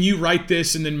asked, can you write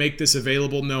this and then make this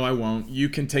available? No, I won't. You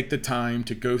can take the time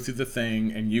to go through the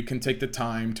thing, and you can take the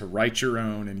time to write your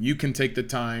own, and you can take the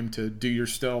time to do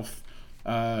yourself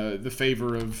the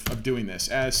favor of doing this,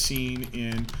 as seen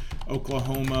in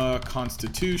Oklahoma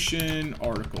Constitution,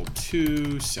 Article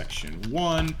 2, Section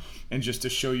 1. And just to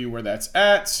show you where that's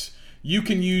at, you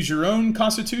can use your own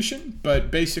Constitution,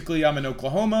 but basically I'm in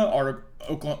Oklahoma,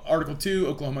 Article 2,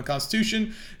 Oklahoma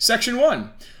Constitution, Section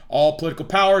 1. All political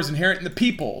powers inherent in the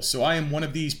people. So I am one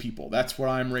of these people. That's where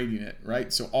I'm rating it,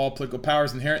 right? So all political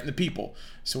powers inherent in the people.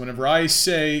 So whenever I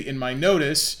say in my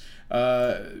notice,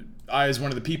 I, as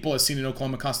one of the people, as seen in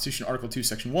Oklahoma Constitution, Article 2,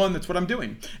 Section 1, that's what I'm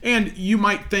doing. And you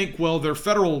might think, well, they're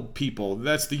federal people.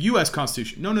 That's the U.S.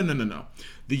 Constitution. No.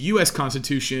 The U.S.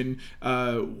 Constitution,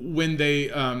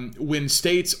 when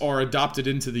states are adopted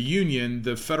into the Union,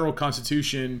 the federal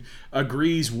Constitution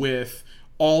agrees with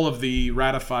all of the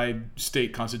ratified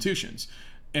state constitutions.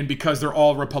 And because they're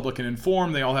all Republican in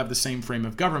form, they all have the same frame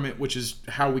of government, which is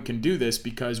how we can do this,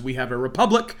 because we have a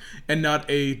republic and not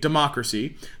a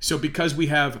democracy. So because we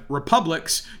have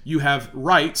republics, you have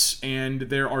rights, and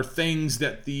there are things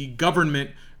that the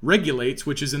government regulates,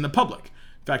 which is in the public.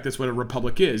 In fact, that's what a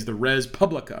republic is, the res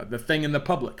publica, the thing in the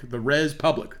public, the res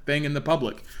public, thing in the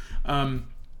public.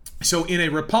 So in a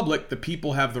republic, the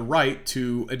people have the right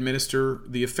to administer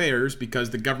the affairs because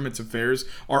the government's affairs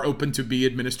are open to be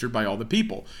administered by all the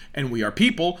people. And we are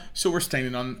people, so we're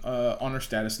standing on our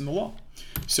status in the law.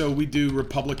 So we do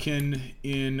Republican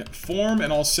in form,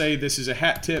 and I'll say this is a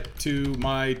hat tip to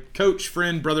my coach,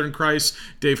 friend, brother in Christ,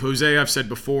 Dave Jose. I've said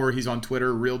before, he's on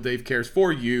Twitter, Real Dave Cares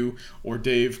For You, or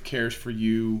Dave Cares For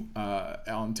You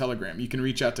on Telegram. You can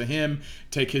reach out to him,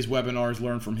 take his webinars,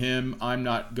 learn from him. I'm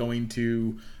not going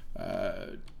to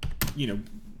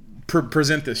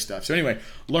present this stuff. So anyway,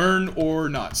 learn or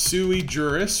not. Sui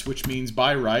juris, which means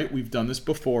by right. We've done this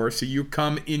before. So you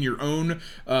come in your own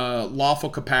lawful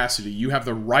capacity. You have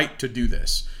the right to do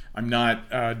this. I'm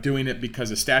not doing it because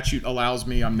a statute allows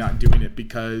me. I'm not doing it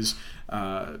because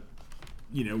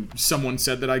someone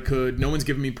said that I could. No one's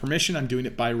given me permission. I'm doing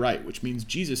it by right, which means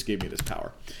Jesus gave me this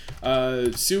power.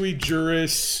 Sui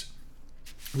juris,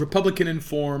 Republican in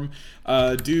form,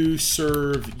 do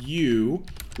serve you.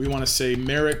 We want to say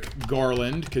Merrick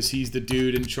Garland, because he's the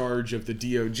dude in charge of the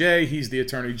DOJ. He's the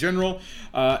Attorney General.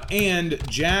 And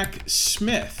Jack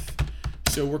Smith.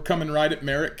 So we're coming right at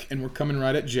Merrick, and we're coming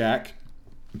right at Jack.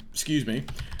 Excuse me.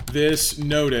 This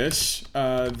notice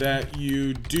that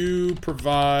you do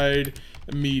provide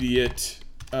immediate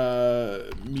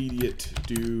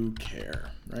due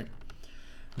care, right?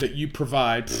 That you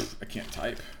provide, I can't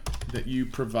type. That you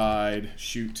provide,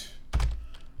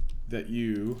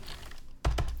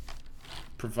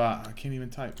 provide. I can't even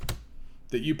type.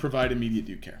 That you provide immediate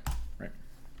due care. Right.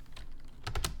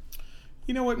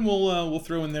 You know what? And we'll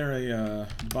throw in there a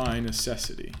by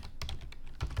necessity.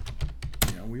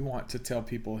 You know, we want to tell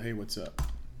people, hey, what's up?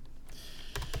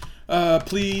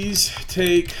 Please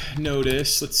take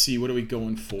notice. Let's see, what are we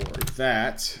going for?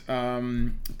 That.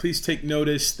 Please take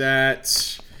notice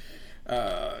that.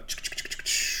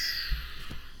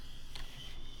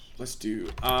 Let's do.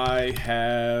 I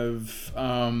have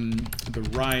the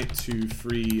right to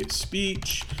free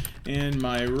speech, and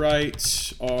my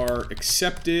rights are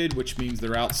accepted, which means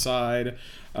they're outside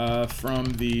from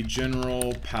the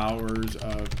general powers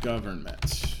of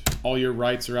government. All your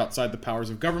rights are outside the powers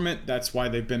of government. That's why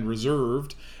they've been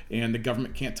reserved, and the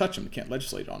government can't touch them. They can't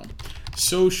legislate on them.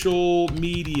 Social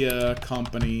media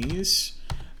companies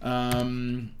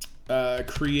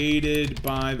created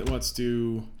by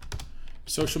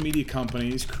social media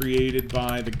companies created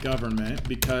by the government,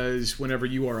 because whenever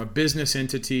you are a business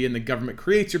entity and the government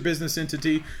creates your business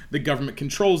entity, the government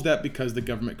controls that because the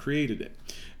government created it,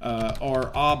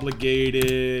 are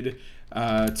obligated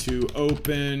to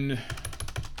open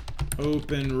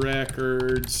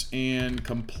records and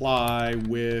comply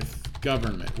with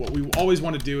government. What we always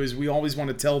want to do is we always want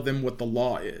to tell them what the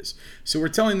law is. So we're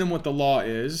telling them what the law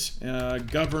is.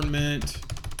 Government.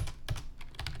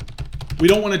 We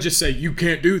don't want to just say, you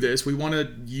can't do this. We want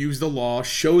to use the law,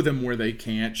 show them where they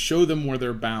can't, show them where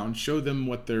they're bound, show them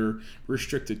what they're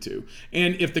restricted to.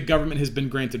 And if the government has been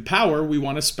granted power, we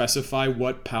want to specify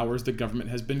what powers the government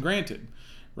has been granted,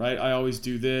 right? I always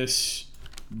do this,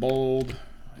 bold,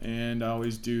 and I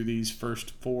always do these first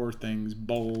four things,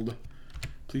 bold.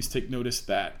 Please take notice of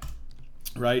that,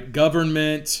 right?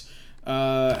 Government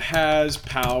has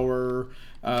power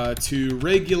to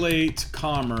regulate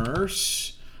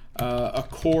commerce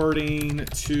according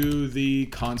to the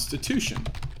Constitution.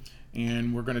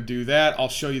 And we're going to do that. I'll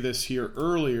show you this here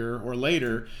earlier or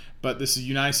later, but this is the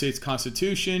United States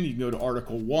Constitution. You can go to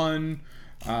Article 1,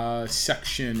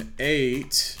 Section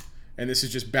 8, and this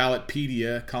is just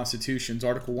Ballotpedia Constitutions,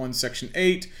 Article 1, Section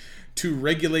 8, to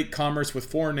regulate commerce with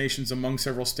foreign nations among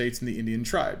several states and the Indian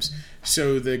tribes.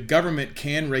 So the government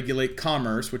can regulate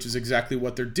commerce, which is exactly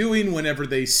what they're doing whenever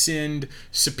they send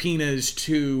subpoenas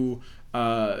to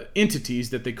entities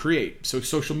that they create. So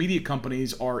social media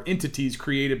companies are entities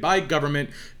created by government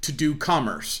to do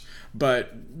commerce.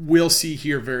 But we'll see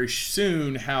here very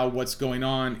soon how what's going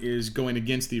on is going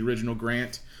against the original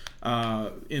grant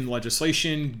in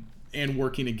legislation and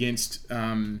working against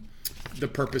the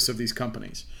purpose of these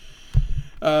companies.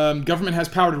 Government has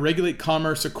power to regulate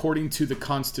commerce according to the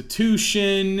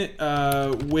Constitution,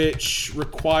 which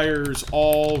requires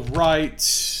all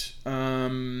rights.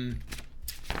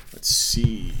 Let's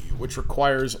see, which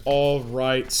requires all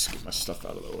rights. Get my stuff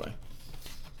out of the way.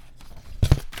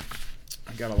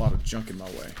 I got a lot of junk in my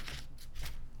way.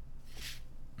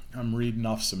 I'm reading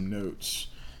off some notes.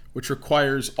 Which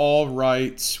requires all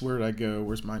rights. Where did I go?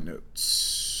 Where's my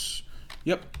notes?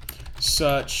 Yep.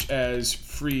 Such as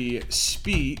free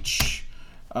speech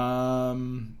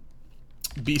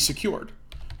be secured.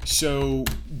 So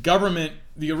government,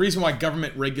 the reason why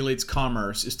government regulates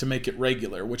commerce is to make it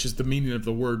regular, which is the meaning of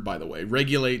the word, by the way.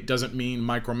 Regulate doesn't mean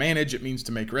micromanage, it means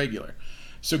to make regular.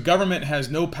 So government has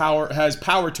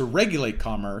power to regulate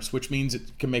commerce, which means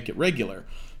it can make it regular.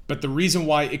 But the reason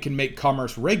why it can make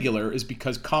commerce regular is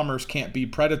because commerce can't be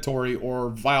predatory or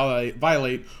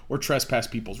violate or trespass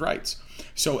people's rights.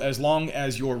 So as long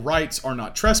as your rights are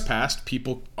not trespassed,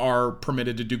 people are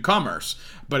permitted to do commerce.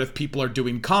 But if people are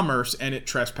doing commerce and it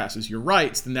trespasses your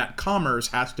rights, then that commerce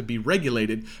has to be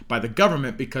regulated by the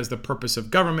government, because the purpose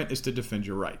of government is to defend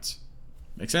your rights.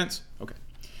 Make sense? Okay.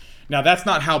 Now, that's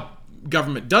not how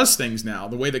government does things now.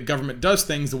 The way that government does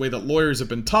things, the way that lawyers have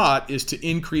been taught, is to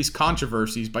increase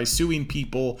controversies by suing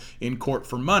people in court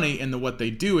for money. And what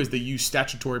they do is they use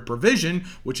statutory provision,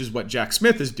 which is what Jack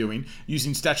Smith is doing,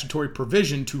 using statutory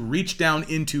provision to reach down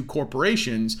into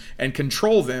corporations and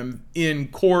control them in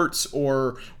courts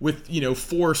or with,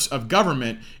 force of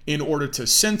government in order to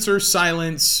censor,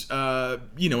 silence, and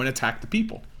attack the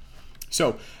people.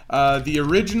 So the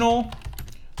original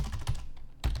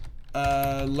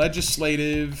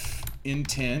legislative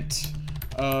intent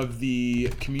of the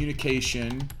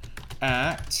Communication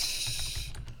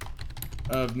Act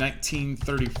of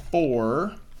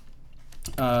 1934,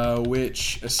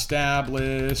 which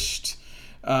established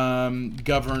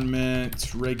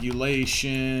government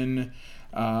regulation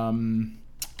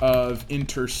of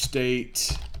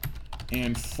interstate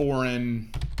and foreign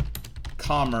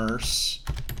commerce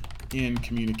in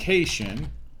communication.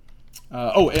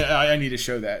 I need to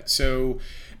show that. So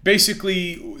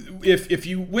basically, if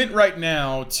you went right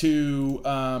now to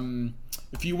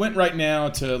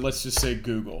let's just say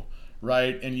Google,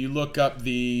 right, and you look up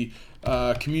the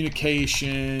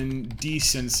Communication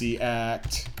Decency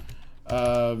Act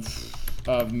of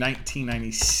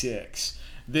 1996.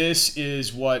 This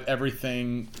is the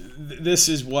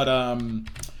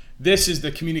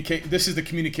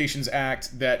Communications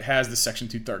Act that has the Section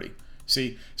 230.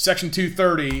 See, Section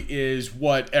 230 is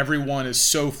what everyone is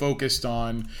so focused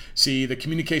on. See, the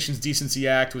Communications Decency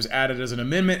Act was added as an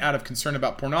amendment out of concern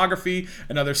about pornography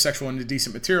and other sexual and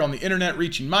indecent material on the internet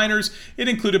reaching minors. It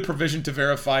included provision to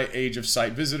verify age of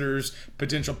site visitors,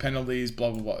 potential penalties,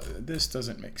 blah, blah, blah. This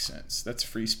doesn't make sense. That's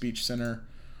Free Speech Center.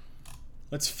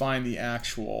 Let's find the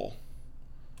actual...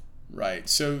 Right,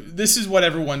 so this is what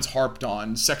everyone's harped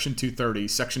on: Section 230,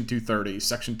 Section 230,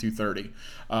 Section 230,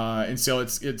 and so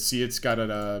it's got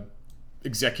an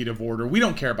executive order. We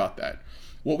don't care about that.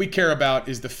 What we care about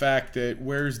is the fact that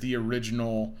where's the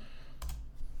original?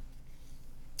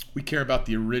 We care about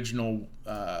the original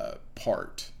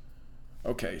part.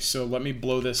 Okay, so let me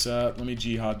blow this up. Let me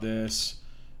jihad this.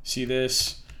 See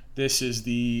this? This is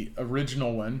the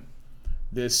original one.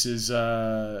 This is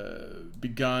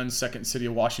begun, Second City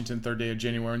of Washington, 3rd day of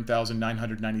January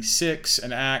 1996,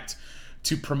 an act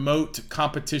to promote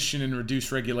competition and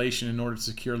reduce regulation in order to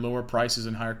secure lower prices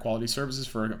and higher quality services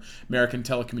for American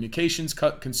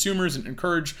telecommunications consumers and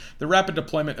encourage the rapid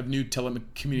deployment of new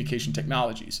telecommunication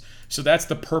technologies. So that's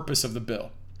the purpose of the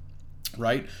bill,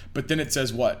 right? But then it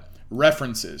says what?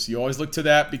 References. You always look to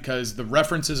that because the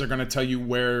references are going to tell you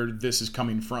where this is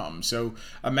coming from. So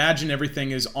imagine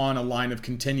everything is on a line of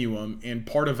continuum, and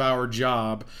part of our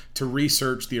job to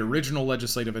research the original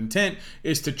legislative intent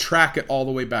is to track it all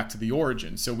the way back to the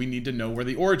origin. So we need to know where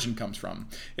the origin comes from.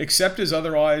 Except as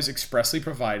otherwise expressly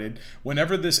provided,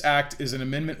 whenever this act is an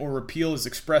amendment or repeal is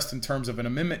expressed in terms of an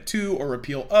amendment to or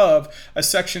repeal of a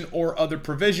section or other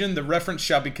provision, the reference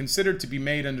shall be considered to be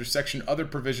made under section other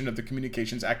provision of the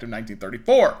Communications Act of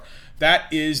 1934.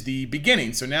 That is the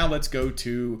beginning. So now let's go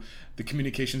to the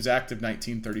Communications Act of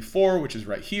 1934, which is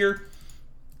right here.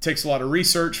 It takes a lot of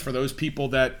research for those people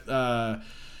that who are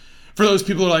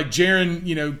like,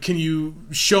 Jaron, can you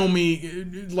show me,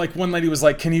 like one lady was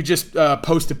like, can you just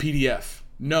post a PDF?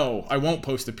 No, I won't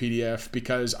post a PDF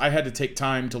because I had to take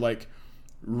time to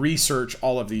research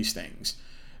all of these things.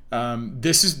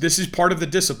 This is part of the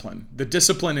discipline. The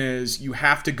discipline is you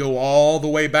have to go all the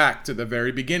way back to the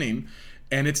very beginning,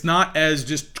 and it's not as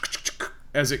just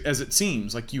as it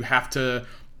seems. Like you have to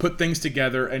put things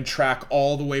together and track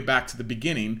all the way back to the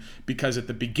beginning, because at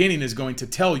the beginning is going to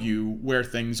tell you where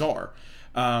things are.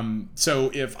 So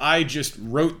if I just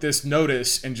wrote this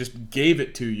notice and just gave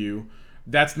it to you,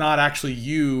 that's not actually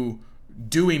you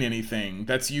doing anything.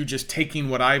 That's you just taking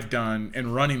what I've done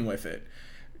and running with it.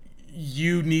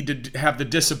 You need to have the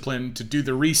discipline to do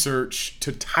the research,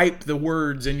 to type the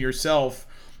words in yourself,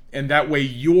 and that way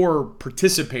you're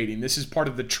participating. This is part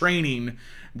of the training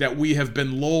that we have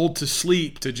been lulled to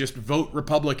sleep to just vote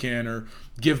Republican or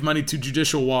give money to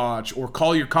Judicial Watch or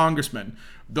call your congressman.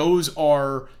 Those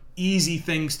are easy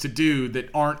things to do that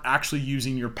aren't actually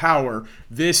using your power.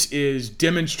 This is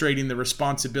demonstrating the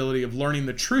responsibility of learning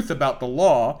the truth about the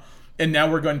law. And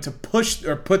now we're going to push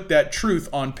or put that truth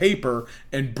on paper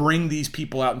and bring these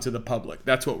people out into the public.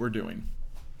 That's what we're doing.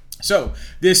 So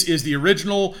this is the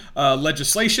original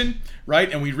legislation,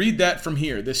 right? And we read that from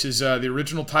here. This is the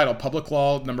original title, Public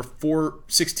Law number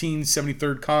 416,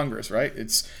 73rd Congress, right?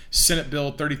 It's Senate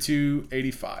Bill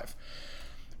 3285,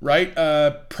 right?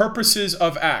 Purposes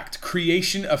of Act,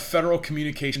 creation of Federal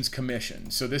Communications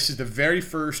Commission. So this is the very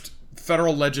first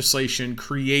federal legislation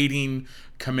creating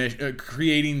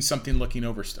something looking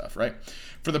over stuff, right?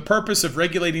 For the purpose of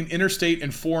regulating interstate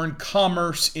and foreign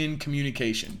commerce in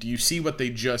communication. Do you see what they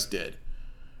just did?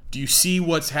 Do you see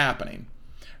what's happening?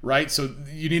 Right? So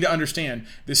you need to understand,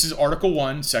 this is Article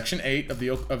 1, Section 8 of the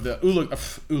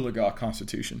Ulaga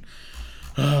Constitution.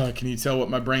 Can you tell what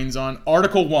my brain's on?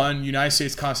 Article 1, United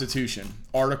States Constitution.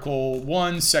 Article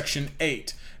 1, Section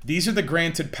 8. These are the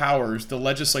granted powers the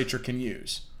legislature can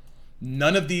use.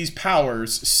 None of these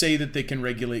powers say that they can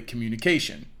regulate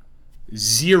communication.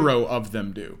 0 of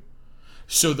them do.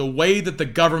 So the way that the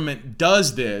government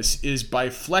does this is by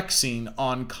flexing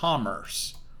on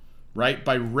commerce, right?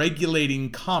 By regulating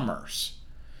commerce.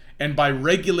 And by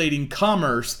regulating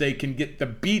commerce, they can get the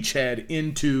beachhead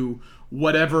into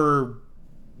whatever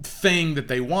thing that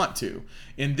they want to.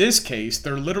 In this case,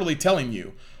 they're literally telling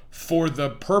you, for the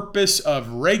purpose of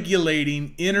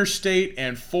regulating interstate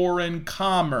and foreign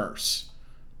commerce.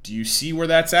 Do you see where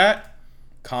that's at?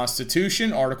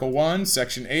 Constitution, Article 1,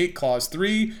 Section 8, Clause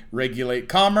 3, regulate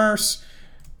commerce.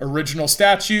 Original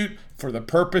statute for the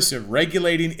purpose of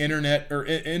regulating internet or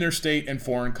interstate and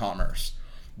foreign commerce.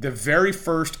 The very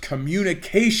first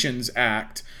Communications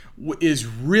Act is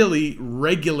really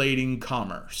regulating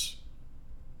commerce.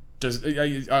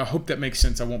 I hope that makes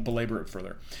sense. I won't belabor it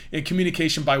further. In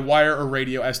communication by wire or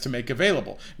radio as to make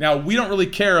available. Now, we don't really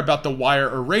care about the wire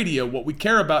or radio. What we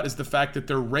care about is the fact that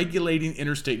they're regulating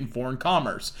interstate and foreign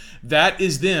commerce. That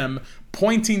is them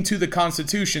pointing to the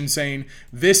Constitution saying,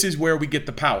 this is where we get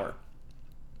the power.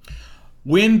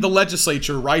 When the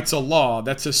legislature writes a law,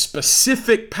 that's a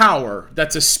specific power,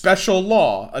 that's a special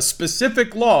law, a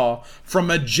specific law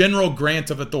from a general grant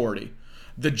of authority.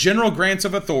 The general grants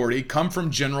of authority come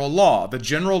from general law. The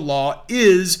general law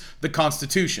is the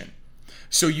Constitution.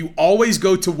 So you always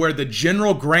go to where the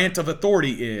general grant of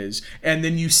authority is, and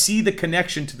then you see the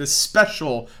connection to the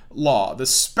special law, the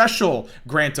special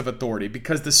grant of authority,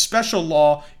 because the special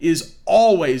law is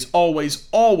always, always,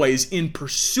 always in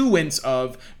pursuance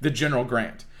of the general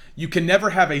grant. You can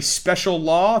never have a special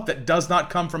law that does not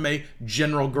come from a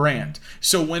general grant.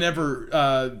 So whenever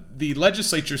the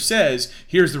legislature says,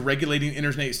 here's the regulating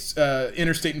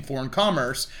interstate and foreign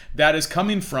commerce, that is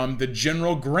coming from the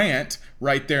general grant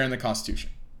right there in the Constitution.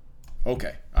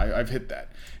 Okay, I've hit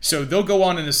that. So they'll go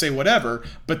on and to say whatever,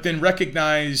 but then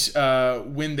recognize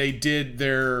when they did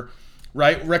their...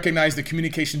 right? Recognize the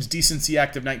Communications Decency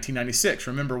Act of 1996.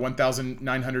 Remember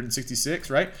 1966,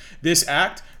 right? This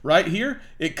act right here,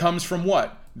 it comes from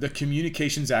what? The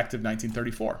Communications Act of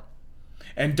 1934.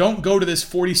 And don't go to this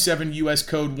 47 U.S.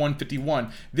 Code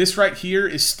 151. This right here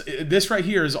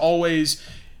is always,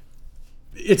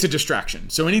 it's a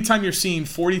distraction. So anytime you're seeing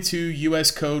 42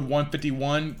 U.S. Code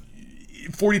 151,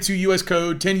 42 U.S.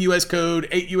 Code, 10 U.S. Code,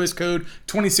 8 U.S. Code,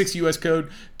 26 U.S. Code,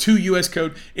 2 U.S.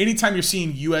 Code. Anytime you're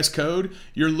seeing U.S. Code,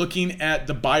 you're looking at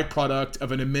the byproduct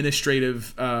of an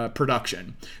administrative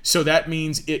production. So that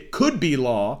means it could be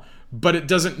law, but it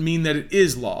doesn't mean that it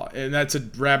is law. And that's a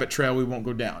rabbit trail we won't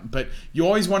go down. But you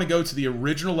always want to go to the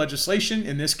original legislation.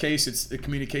 In this case, it's the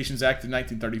Communications Act of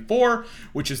 1934,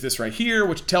 which is this right here,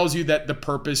 which tells you that the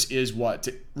purpose is what?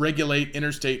 To regulate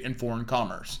interstate and foreign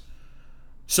commerce.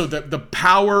 So the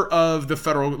power of the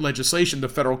federal legislation, the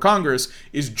federal Congress,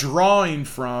 is drawing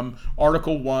from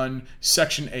Article 1,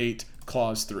 Section 8,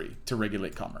 Clause 3 to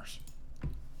regulate commerce.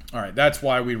 All right, that's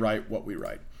why we write what we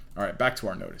write. All right, back to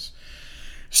our notice.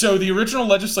 So the original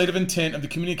legislative intent of the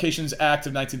Communications Act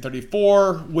of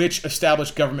 1934, which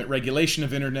established government regulation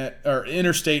of internet or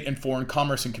interstate and foreign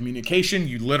commerce and communication,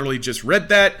 you literally just read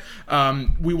that.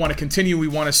 We want to continue. We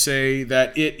want to say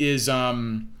that it is...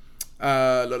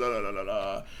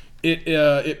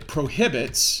 It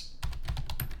prohibits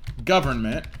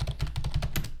government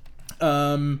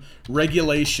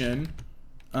regulation.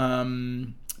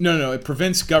 It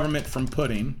prevents government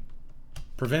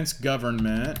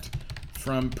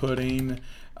from putting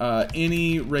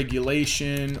any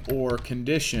regulation or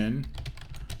condition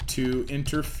to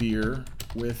interfere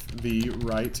with the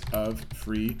right of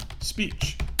free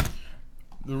speech.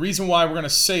 The reason why we're going to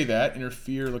say that,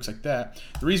 interfere looks like that.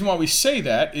 The reason why we say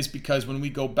that is because when we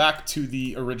go back to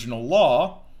the original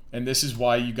law, and this is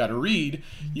why you got to read,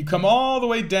 you come all the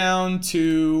way down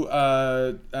to,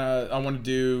 I want to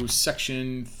do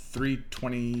section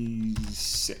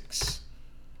 326,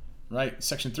 right?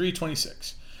 Section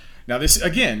 326. Now this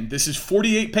is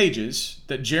 48 pages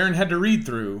that Jaron had to read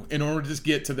through in order to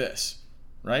get to this,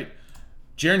 right?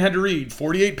 Jaron had to read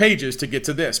 48 pages to get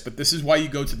to this, but this is why you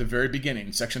go to the very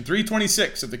beginning. Section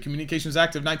 326 of the Communications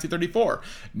Act of 1934.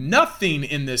 Nothing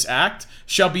in this act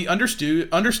shall be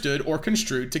understood or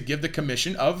construed to give the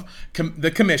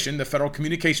the Federal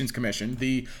Communications Commission,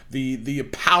 the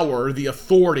power, the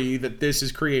authority that this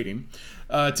is creating,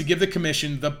 to give the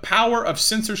commission the power of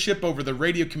censorship over the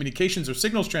radio communications or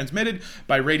signals transmitted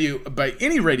by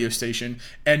any radio station,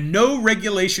 and no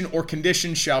regulation or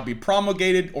condition shall be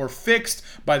promulgated or fixed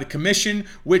by the commission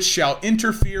which shall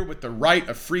interfere with the right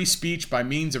of free speech by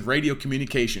means of radio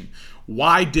communication.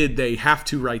 Why did they have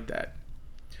to write that?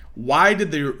 Why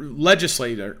did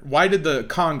the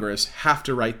Congress have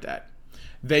to write that?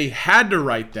 They had to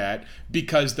write that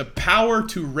because the power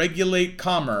to regulate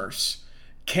commerce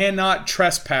cannot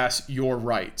trespass your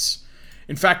rights.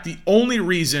 In fact, the only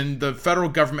reason the federal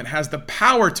government has the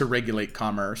power to regulate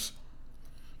commerce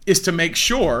is to make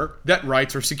sure that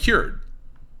rights are secured.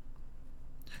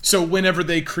 So whenever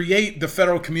they create the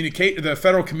Federal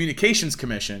Communications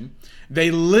Commission,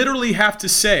 they literally have to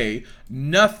say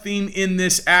nothing in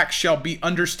this act shall be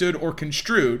understood or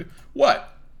construed,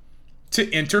 what?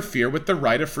 To interfere with the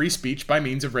right of free speech by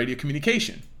means of radio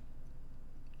communication.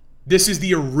 This is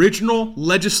the original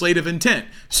legislative intent.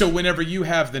 So whenever you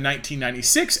have the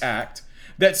 1996 Act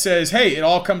that says, hey, it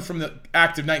all comes from the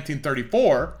Act of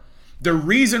 1934. The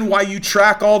reason why you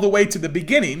track all the way to the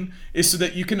beginning is so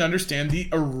that you can understand the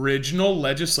original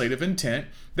legislative intent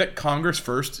that Congress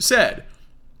first said.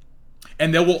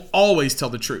 And they will always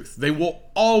tell the truth. They will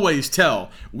always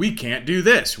tell, we can't do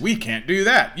this, we can't do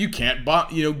that. You can't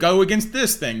go against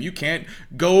this thing. You can't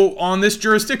go on this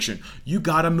jurisdiction. You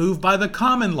got to move by the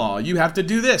common law. You have to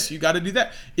do this. You got to do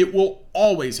that. It will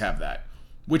always have that,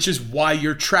 which is why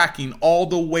you're tracking all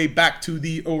the way back to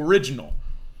the original.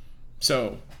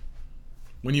 So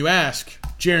when you ask,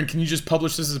 Jaron, can you just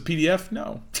publish this as a PDF?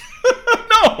 No.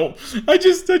 No. I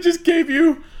just gave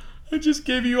you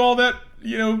all that,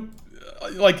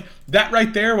 like that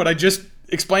right there, what I just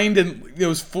explained in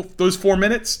those 4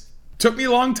 minutes, took me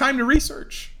a long time to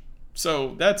research.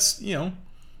 So that's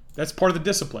part of the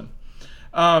discipline.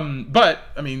 But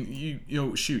I mean,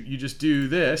 you just do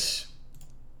this.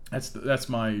 That's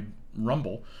my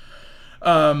rumble.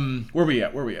 Where we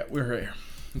at? We're right here.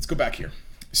 Let's go back here.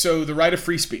 So the right of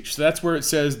free speech. So that's where it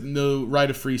says the right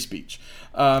of free speech.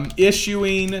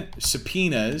 Issuing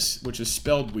subpoenas, which is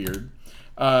spelled weird,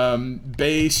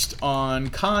 based on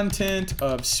content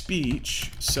of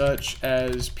speech, such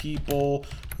as people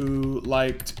who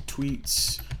liked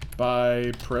tweets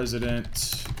by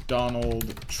President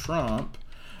Donald Trump,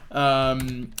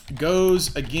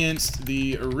 goes against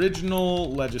the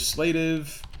original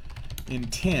legislative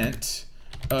intent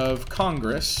of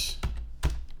Congress,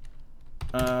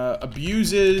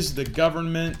 abuses the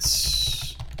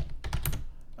government's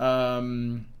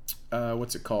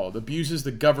abuses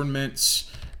the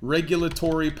government's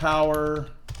regulatory power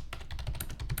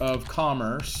of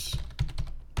commerce,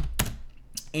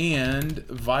 and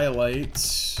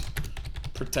violates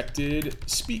protected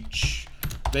speech.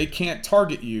 They can't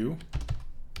target you.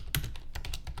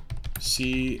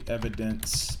 See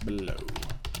evidence below.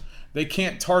 They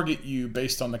can't target you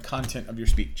based on the content of your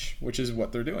speech, which is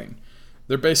what they're doing.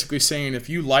 They're basically saying if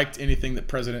you liked anything that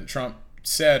President Trump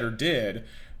said or did,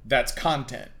 that's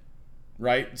content,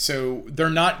 right? So they're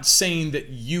not saying that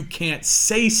you can't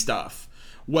say stuff.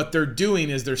 What they're doing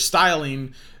is they're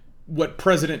styling what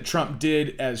President Trump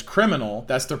did as criminal.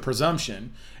 That's their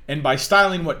presumption. And by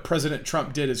styling what President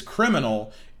Trump did as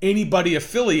criminal, anybody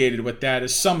affiliated with that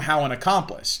is somehow an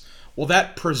accomplice. Well,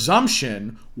 that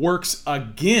presumption works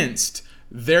against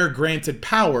their granted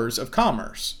powers of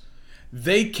commerce.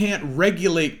 They can't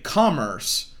regulate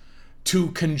commerce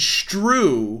to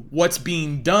construe what's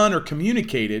being done or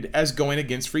communicated as going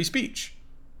against free speech.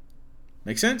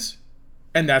 Make sense?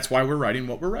 And that's why we're writing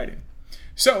what we're writing.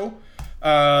 So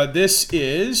we're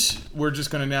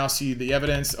just going to now see the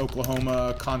evidence,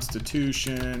 Oklahoma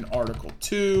Constitution, Article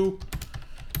 2,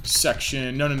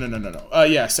 Section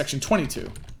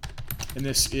 22. And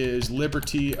this is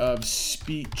liberty of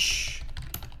speech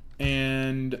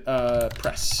and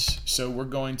press. So we're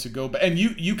going to go back, and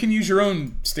you can use your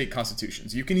own state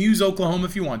constitutions. You can use Oklahoma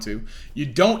if you want to. You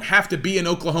don't have to be in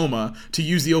Oklahoma to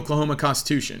use the Oklahoma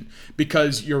Constitution,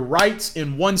 because your rights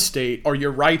in one state are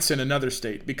your rights in another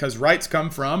state, because rights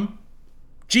come from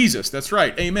Jesus. That's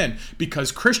right. Amen.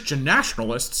 Because Christian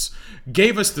nationalists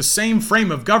gave us the same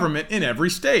frame of government in every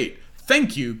state.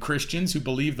 Thank you, Christians who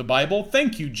believe the Bible.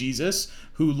 Thank you, Jesus,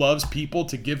 who loves people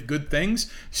to give good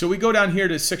things. So we go down here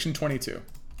to Section 22,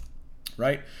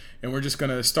 right? And we're just going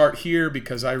to start here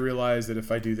because I realize that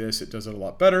if I do this, it does it a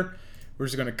lot better. We're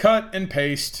just going to cut and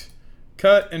paste.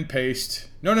 No.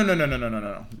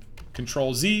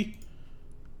 Control Z,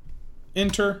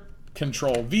 Enter,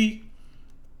 Control V.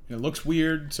 And it looks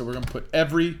weird, so we're going to put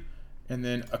every, and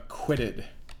then acquitted,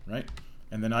 right?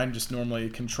 And then I'm just normally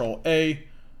Control A,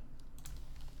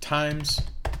 times,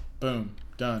 boom,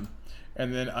 done.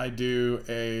 And then I do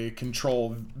a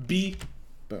Control B,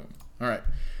 boom. All right,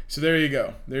 so there you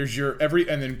go. There's your every,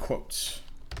 and then quotes,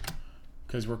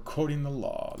 because we're quoting the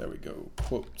law. There we go,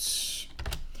 quotes.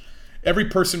 Every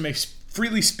person may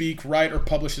freely speak, write, or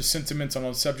publish his sentiments on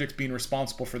all subjects, being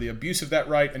responsible for the abuse of that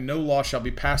right, and no law shall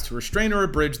be passed to restrain or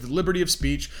abridge the liberty of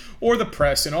speech or the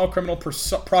press. In all criminal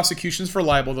prosecutions for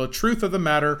libel, the truth of the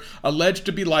matter alleged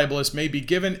to be libelous may be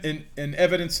given in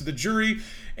evidence to the jury,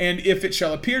 and if it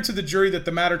shall appear to the jury that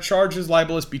the matter charged as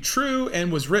libelous be true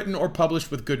and was written or published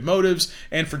with good motives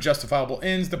and for justifiable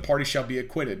ends, the party shall be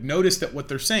acquitted. Notice that what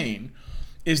they're saying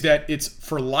is that it's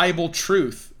for libel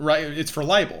truth, right? It's for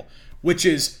libel, which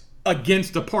is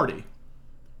against the party.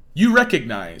 You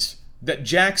recognize that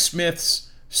Jack Smith's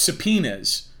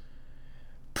subpoenas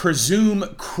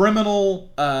presume criminal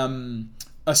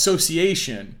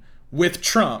association with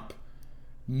Trump,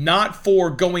 not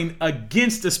for going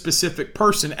against a specific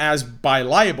person as by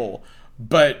libel,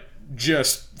 but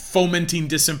just fomenting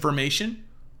disinformation.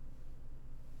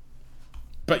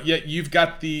 but yet you've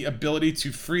got the ability to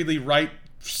freely write,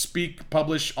 speak,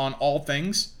 publish on all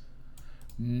things.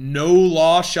 No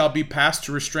law shall be passed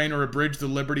to restrain or abridge the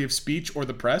liberty of speech or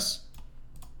the press.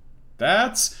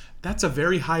 That's a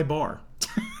very high bar.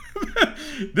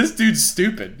 This dude's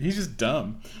stupid. He's just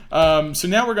dumb. So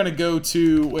now we're going to go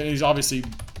to, and he's obviously,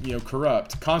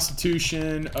 corrupt.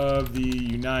 Constitution of the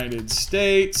United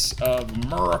States of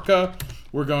America.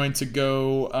 We're going to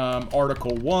go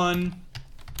Article 1,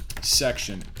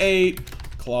 Section 8,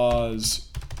 Clause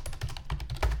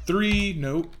 3,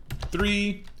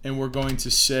 and we're going to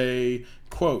say,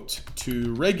 quote,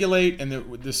 to regulate, and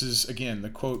this is, again, the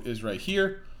quote is right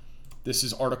here. This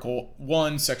is Article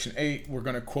 1, Section 8. We're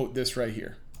going to quote this right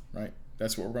here, right?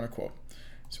 That's what we're going to quote.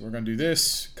 So we're going to do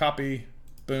this, copy,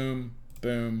 boom,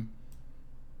 boom,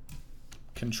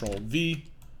 Control V,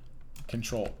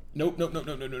 Control, nope,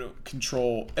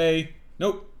 Control A,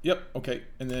 nope, yep, okay,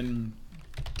 and then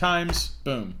times,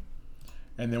 boom.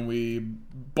 And then we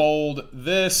bold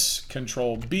this,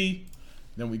 Control B,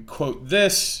 then we quote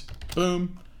this,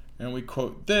 boom, and we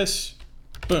quote this,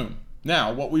 boom.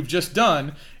 Now, what we've just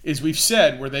done is we've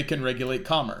said where they can regulate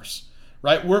commerce,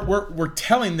 right? We're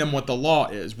telling them what the law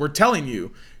is. We're telling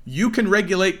you, you can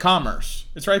regulate commerce.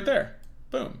 It's right there.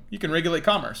 Boom. You can regulate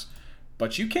commerce.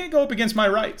 But you can't go up against my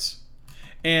rights.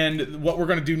 And what we're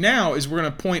going to do now is we're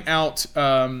going to point out,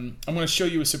 I'm going to show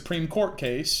you a Supreme Court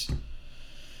case,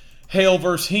 Hale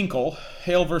versus Hinkle.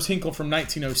 Hale versus Hinkle from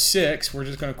 1906. We're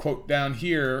just going to quote down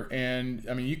here, and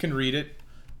I mean, you can read it.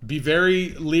 Be very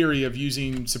leery of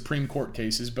using Supreme Court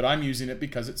cases, but I'm using it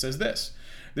because it says this.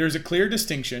 There's a clear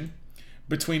distinction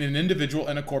between an individual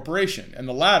and a corporation, and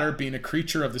the latter, being a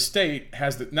creature of the state,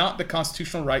 has not the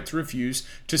constitutional right to refuse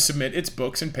to submit its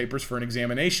books and papers for an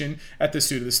examination at the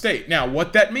suit of the state. Now,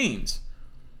 what that means,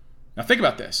 now think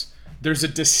about this. There's a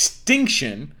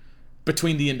distinction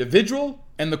between the individual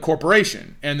and the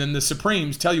corporation, and then the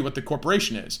Supremes tell you what the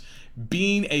corporation is.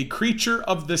 Being a creature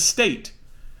of the state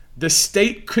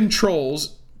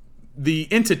controls the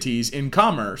entities in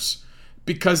commerce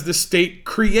because the state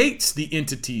creates the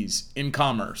entities in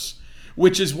commerce,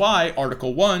 which is why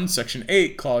Article 1, Section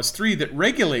 8, Clause 3 that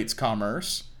regulates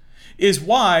commerce is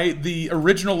why the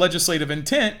original legislative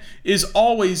intent is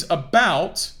always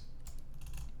about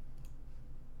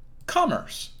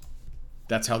commerce.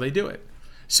 That's how they do it.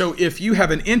 So if you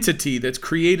have an entity that's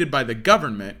created by the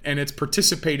government and it's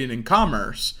participating in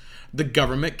commerce, the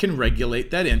government can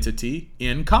regulate that entity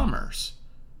in commerce.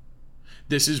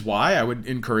 This is why I would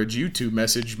encourage you to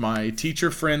message my teacher,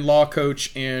 friend, law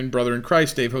coach, and brother in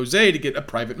Christ, Dave Jose, to get a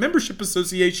private membership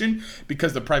association,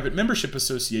 because the private membership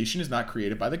association is not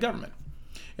created by the government.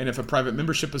 And if a private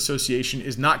membership association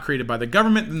is not created by the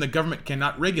government, then the government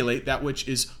cannot regulate that which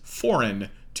is foreign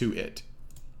to it.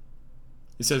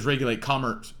 It says regulate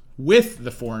commerce with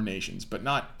the foreign nations, but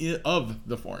not of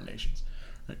the foreign nations.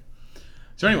 Right?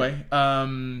 So anyway,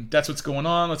 that's what's going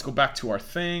on. Let's go back to our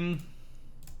thing.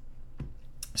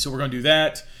 So we're going to do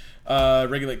that,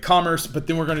 regulate commerce, but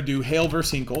then we're going to do Hale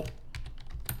versus Hinkle.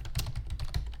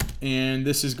 And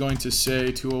this is going to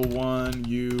say 201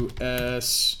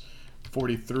 U.S.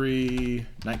 43,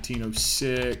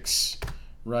 1906,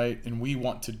 right? And we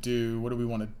want to do, what do we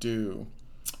want to do?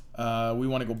 We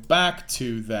want to go back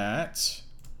to that.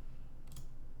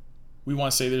 We want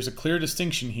to say there's a clear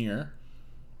distinction here,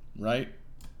 right?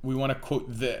 We want to quote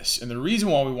this. And the reason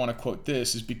why we want to quote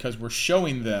this is because we're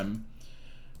showing them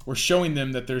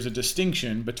that there's a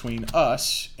distinction between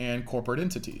us and corporate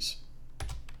entities.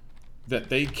 That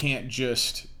they can't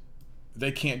just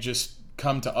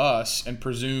come to us and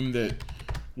presume that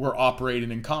we're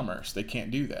operating in commerce. They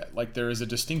can't do that. Like, there is a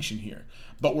distinction here.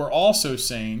 But we're also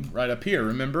saying, right up here,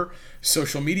 remember,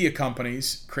 social media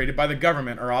companies created by the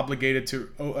government are obligated to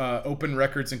open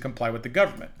records and comply with the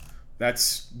government.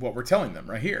 That's what we're telling them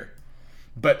right here.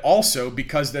 But also,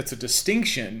 because that's a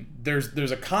distinction,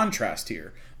 there's a contrast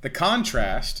here. The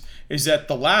contrast is that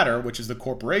the latter, which is the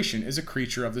corporation, is a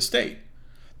creature of the state.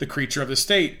 The creature of the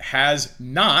state has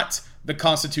not the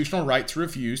constitutional right to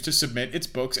refuse to submit its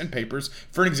books and papers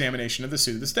for an examination of the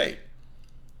suit of the state.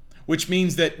 Which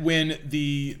means that when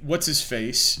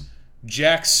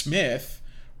Jack Smith,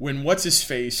 when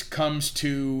what's-his-face comes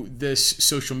to this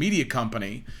social media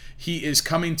company, he is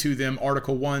coming to them,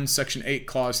 Article 1, Section 8,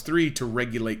 Clause 3, to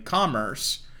regulate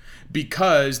commerce,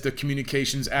 because the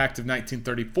Communications Act of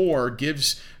 1934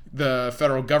 gives the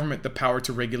federal government the power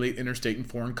to regulate interstate and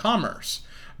foreign commerce.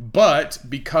 But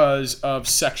because of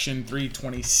Section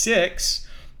 326,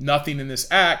 nothing in this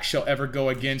act shall ever go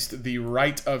against the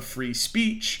right of free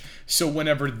speech. So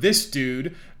whenever this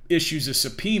dude issues a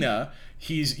subpoena,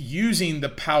 he's using the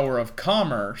power of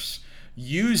commerce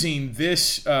using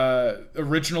this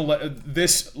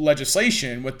this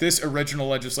legislation with this original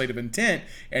legislative intent,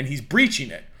 and he's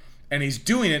breaching it. And he's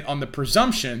doing it on the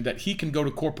presumption that he can go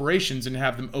to corporations and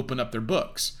have them open up their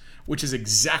books, which is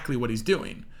exactly what he's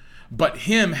doing. But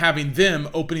him having them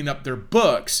opening up their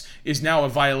books is now a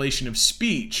violation of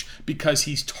speech because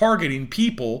he's targeting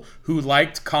people who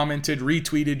liked, commented,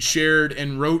 retweeted, shared,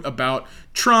 and wrote about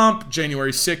Trump,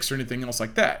 January 6th, or anything else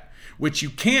like that, which you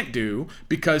can't do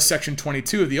because Section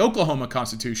 22 of the Oklahoma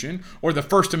Constitution or the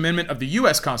First Amendment of the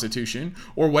U.S. Constitution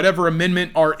or whatever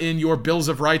amendment are in your Bills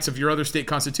of Rights of your other state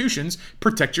constitutions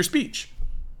protect your speech.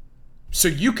 So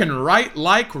you can write,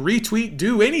 like, retweet,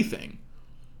 do anything.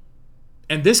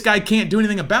 And this guy can't do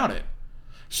anything about it.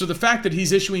 So the fact that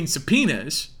he's issuing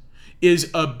subpoenas is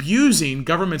abusing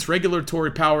government's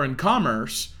regulatory power in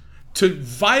commerce to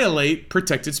violate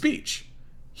protected speech.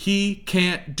 He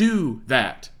can't do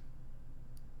that,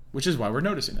 which is why we're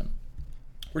noticing him.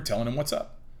 We're telling him what's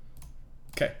up.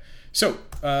 Okay, so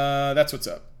that's what's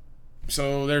up.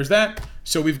 So there's that.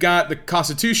 So we've got the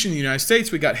Constitution of the United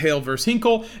States. We got Hale versus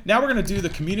Hinkle. Now we're going to do the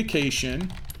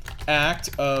Communication Act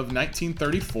of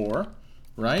 1934.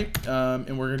 Right?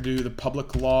 And we're going to do the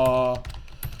Public Law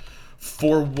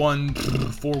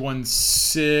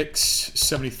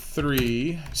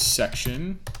 41673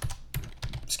 section,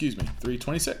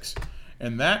 326.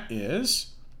 And that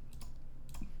is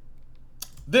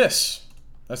this.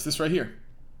 That's this right here.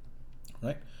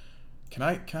 Right? Can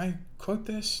I quote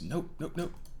this? Nope. Can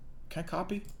I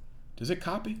copy? Does it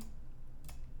copy?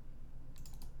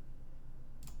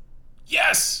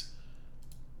 Yes!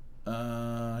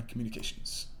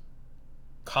 Communications.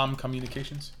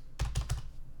 Communications.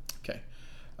 Okay.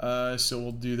 So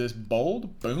we'll do this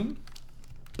bold. Boom.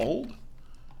 Bold.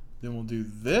 Then we'll do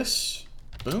this.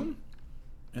 Boom.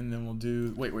 And then we'll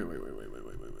do... Wait.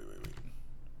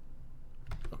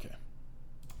 Okay.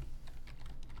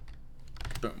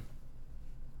 Boom.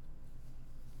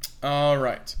 All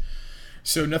right.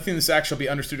 So nothing in this act shall be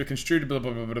understood or construed.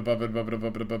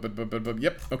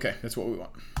 Yep. Okay. That's what we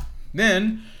want.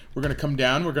 Then we're going to come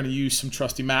down. We're going to use some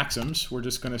trusty maxims. We're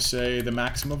just going to say the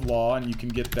maxim of law, and you can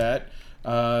get that.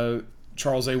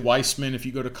 Charles A. Weissman, if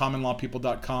you go to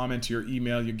commonlawpeople.com, into your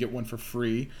email, you get one for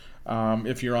free.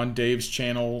 If you're on Dave's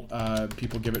channel,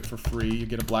 people give it for free. You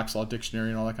get a Black's Law Dictionary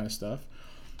and all that kind of stuff.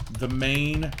 The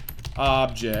main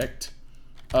object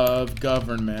of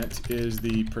government is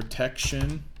the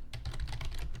protection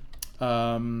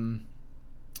and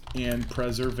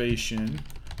preservation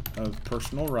of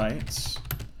personal rights,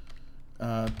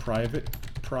 private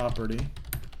property,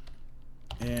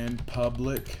 and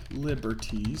public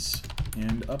liberties,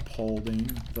 and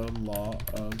upholding the law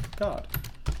of God.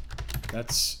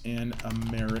 That's an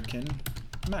American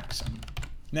maxim.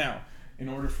 Now, in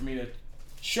order for me to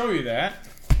show you that,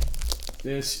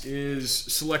 this is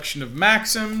selection of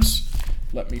maxims.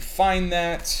 Let me find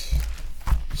that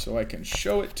so I can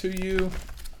show it to you,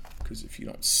 because if you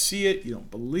don't see it, you don't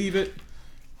believe it.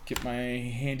 Get my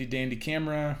handy dandy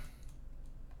camera.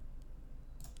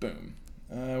 Boom.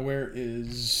 Where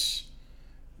is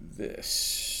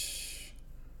this?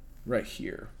 Right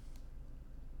here.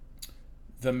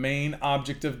 The main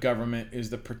object of government is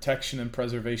the protection and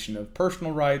preservation of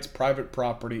personal rights, private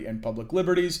property, and public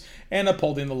liberties, and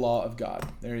upholding the law of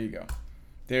God. There you go.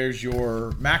 There's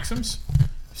your maxims.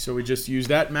 So we just use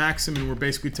that maxim, and we're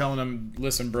basically telling them,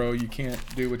 listen, bro, you can't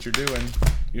do what you're doing.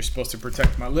 You're supposed to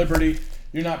protect my liberty.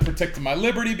 You're not protecting my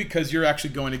liberty because you're actually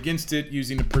going against it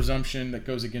using a presumption that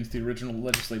goes against the original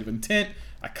legislative intent.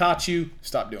 I caught you.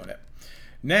 Stop doing it.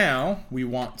 Now we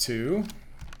want to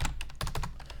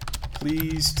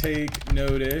please take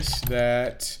notice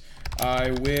that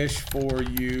I wish for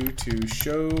you to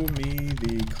show me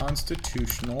the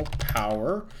constitutional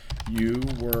power you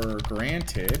were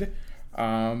granted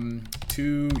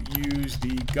to use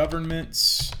the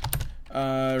government's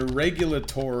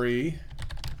regulatory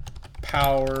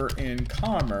power in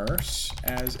commerce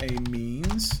as a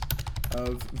means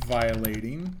of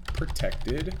violating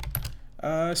protected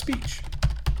speech.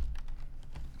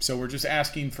 So we're just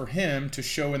asking for him to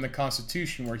show in the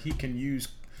Constitution where he can use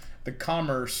the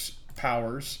commerce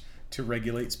powers to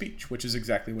regulate speech, which is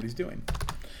exactly what he's doing.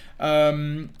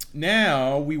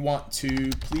 Now we want to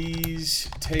please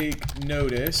take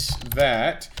notice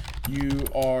that you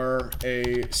are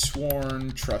a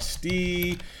sworn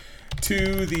trustee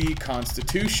to the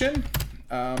Constitution.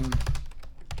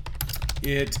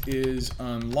 It is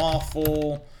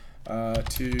unlawful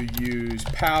to use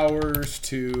powers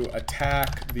to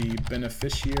attack the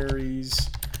beneficiaries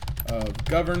of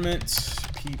government.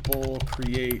 People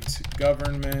create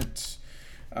government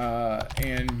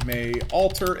and may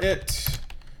alter it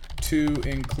to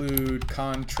include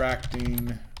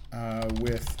contracting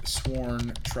with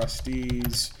sworn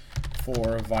trustees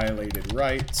for violated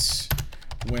rights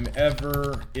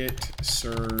whenever it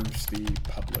serves the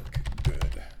public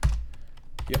good.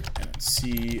 Yep, and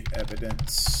see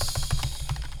evidence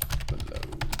below.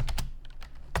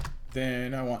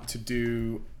 Then I want to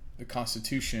do the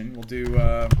Constitution. We'll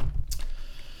do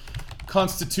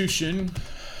Constitution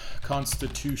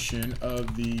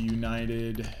of the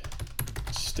United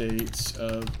States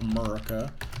of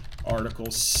America,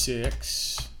 Article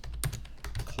 6,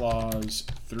 Clause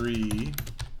 3,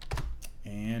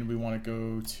 and we want to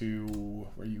go to,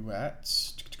 where you at?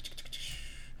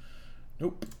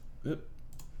 Nope.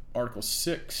 Article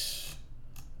 6,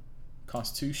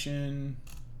 Constitution,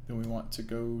 then we want to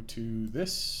go to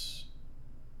this.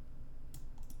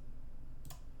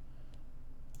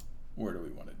 Where do we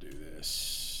want to do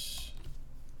this?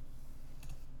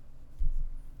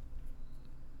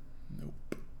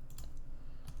 Nope.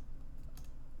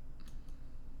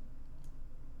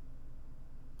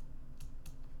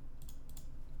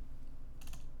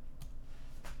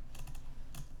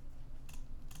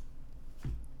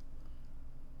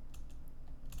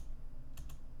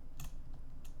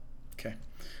 Okay.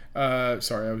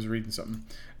 Sorry, I was reading something.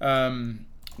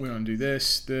 We want to do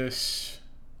this.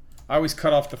 I always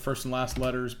cut off the first and last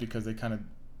letters because they kind of,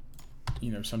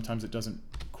 sometimes it doesn't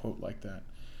quote like that.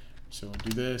 So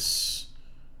do this,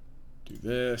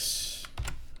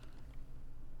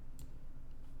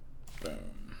 boom.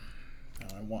 Now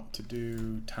I want to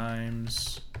do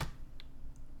times,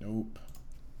 nope,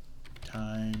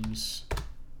 times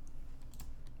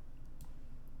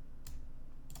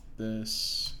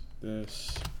this.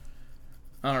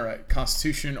 All right,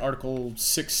 Constitution, Article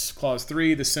 6, Clause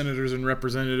 3, the senators and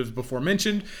representatives before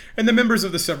mentioned, and the members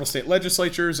of the several state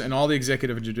legislatures and all the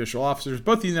executive and judicial officers,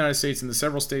 both the United States and the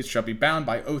several states, shall be bound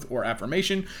by oath or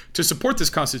affirmation to support this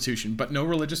Constitution, but no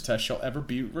religious test shall ever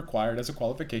be required as a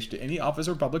qualification to any office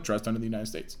or public trust under the United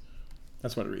States.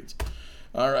 That's what it reads.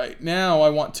 All right, now I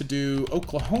want to do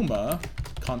Oklahoma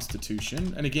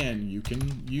Constitution, and again, you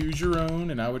can use your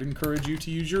own, and I would encourage you to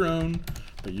use your own,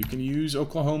 but you can use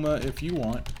Oklahoma if you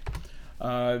want.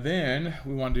 Then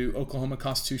we want to do Oklahoma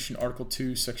Constitution, Article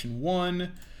 2, Section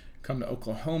 1. Come to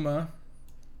Oklahoma.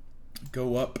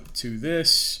 Go up to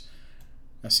this.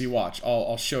 Now see, watch.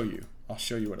 I'll show you. I'll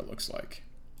show you what it looks like.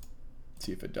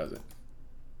 See if it does it.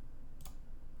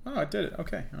 Oh, it did it.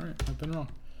 Okay. All right. I've been wrong.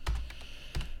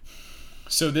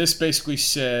 So this basically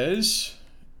says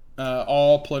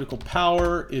all political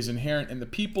power is inherent in the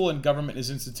people, and government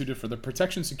is instituted for the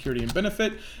protection, security, and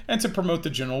benefit, and to promote the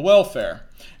general welfare.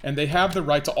 And they have the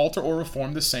right to alter or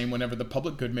reform the same whenever the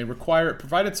public good may require it,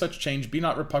 provided such change be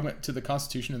not repugnant to the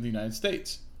Constitution of the United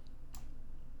States.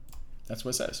 That's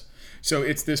what it says. So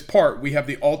it's this part. We have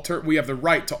the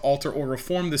right to alter or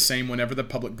reform the same whenever the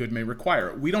public good may require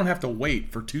it. We don't have to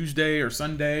wait for Tuesday or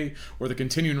Sunday or the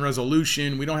continuing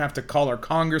resolution. We don't have to call our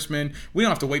congressman. We don't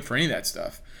have to wait for any of that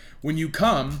stuff. When you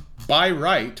come by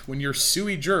right, when you're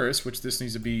sui juris, which this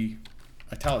needs to be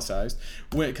italicized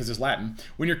because it's Latin,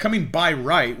 when you're coming by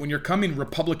right, when you're coming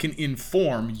Republican in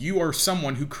form, you are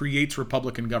someone who creates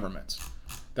Republican governments.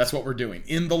 That's what we're doing.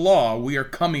 In the law, we are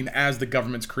coming as the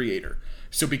government's creator.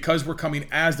 So because we're coming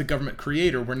as the government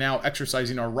creator, we're now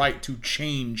exercising our right to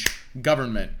change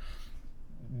government.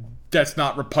 That's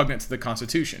not repugnant to the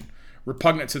Constitution.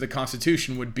 Repugnant to the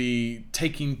Constitution would be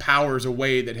taking powers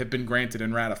away that have been granted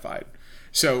and ratified.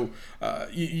 So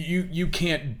you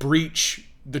can't breach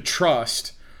the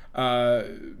trust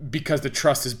because the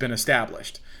trust has been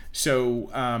established. So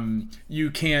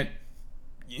you can't,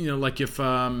 like if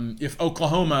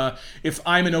Oklahoma, if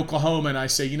I'm in Oklahoma and I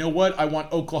say, you know what, I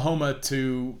want Oklahoma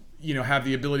to, have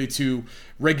the ability to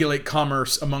regulate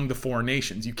commerce among the foreign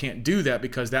nations. You can't do that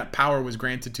because that power was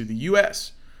granted to the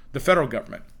U.S., the federal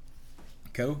government.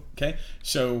 Okay.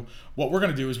 So what we're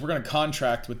going to do is we're going to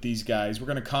contract with these guys. We're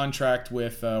going to contract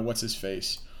with, what's his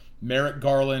face? Merrick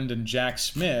Garland and Jack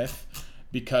Smith,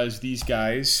 because these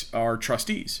guys are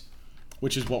trustees,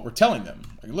 which is what we're telling them.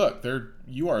 Like, look,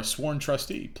 you are a sworn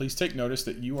trustee. Please take notice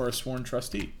that you are a sworn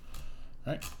trustee.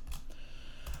 Right?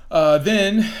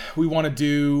 Then we want to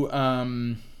do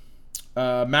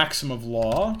maxim of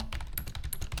law.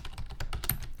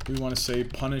 We want to say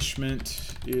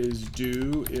punishment is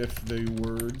due if the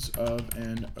words of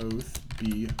an oath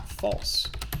be false.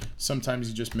 Sometimes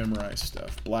you just memorize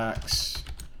stuff. Blacks,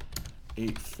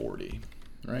 840,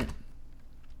 right?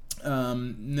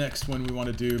 Next one we want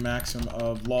to do maxim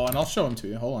of law, and I'll show them to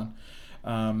you. Hold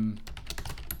on.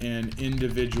 And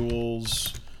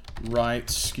individuals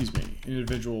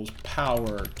individual's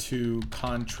power to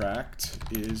contract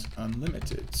is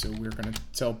unlimited. So we're going to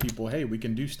tell people, hey, we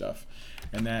can do stuff.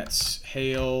 And that's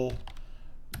Hale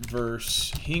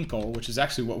versus Hinkle, which is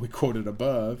actually what we quoted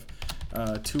above,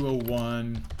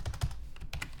 201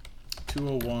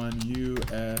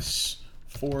 US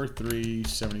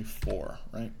 4374,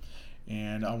 right?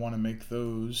 And I want to make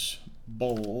those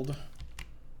bold.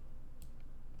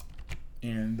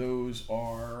 And those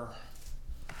are,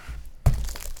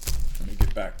 let me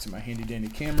get back to my handy dandy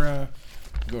camera,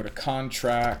 go to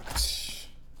contract.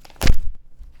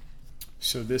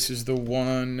 So this is the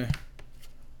one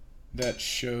that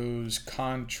shows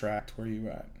contract. Where are you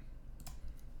at?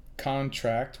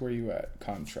 Contract, where are you at?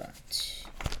 Contract.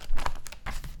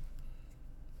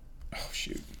 Oh,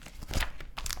 shoot.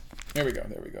 There we go.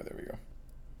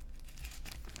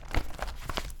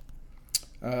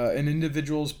 An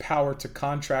individual's power to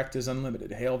contract is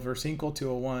unlimited. Hale versus Hinkle,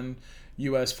 201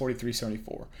 US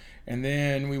 4374. And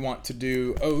then we want to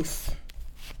do oath,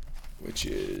 which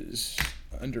is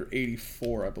under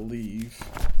 84, I believe.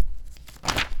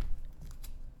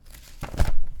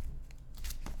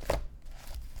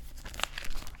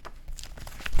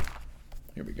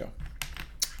 Here we go.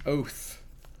 Oath.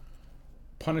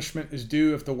 Punishment is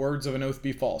due if the words of an oath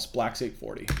be false. Black's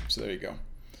 840. So there you go.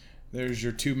 There's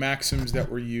your two maxims that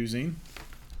we're using.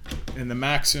 And the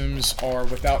maxims are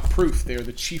without proof. They are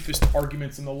the chiefest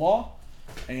arguments in the law,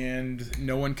 and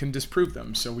no one can disprove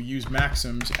them. So we use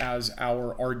maxims as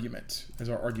our argument, as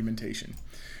our argumentation.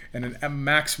 And a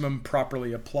maximum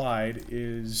properly applied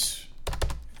is,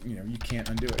 you can't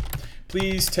undo it.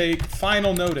 Please take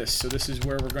final notice. So this is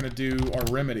where we're going to do our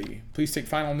remedy. Please take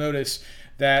final notice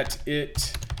that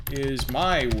it is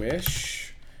my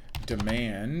wish,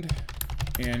 demand,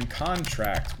 and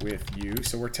contract with you.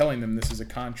 So we're telling them this is a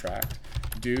contract.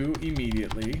 Do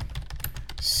immediately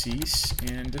cease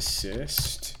and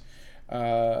desist.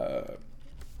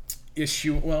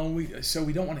 Issue. Well,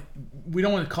 we don't want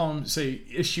to call them, say,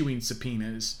 issuing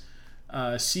subpoenas.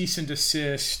 Cease and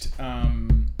desist.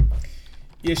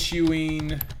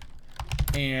 Issuing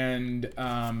and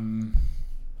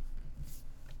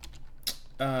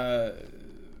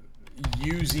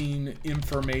using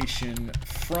information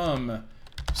from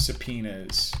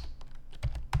subpoenas.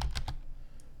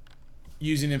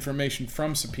 Using information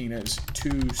from subpoenas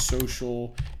to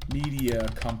social media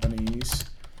companies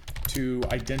to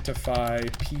identify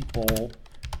people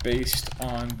based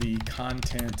on the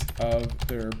content of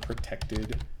their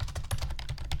protected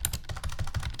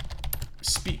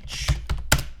speech.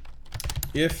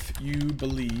 If you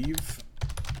believe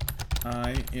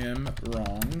I am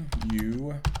wrong,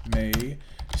 you may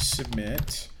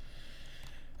submit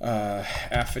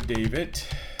affidavit.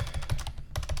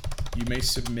 You may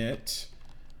submit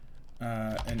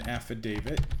an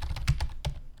affidavit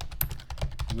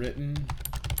written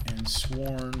and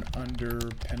sworn under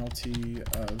penalty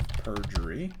of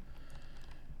perjury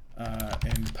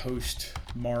and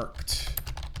postmarked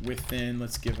within,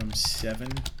 let's give them 7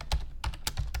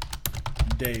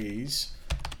 days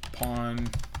upon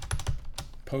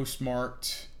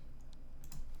postmarked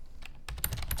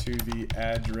to the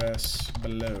address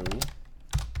below,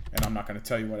 and I'm not going to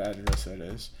tell you what address that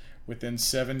is, within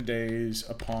 7 days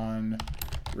upon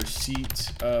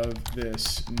receipt of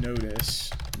this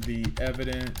notice, the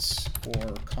evidence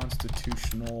or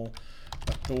constitutional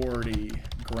authority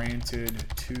granted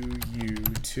to you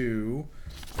to,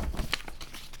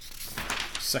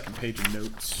 second page of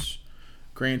notes,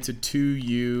 granted to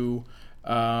you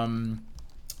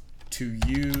to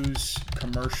use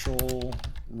commercial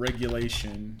regulatory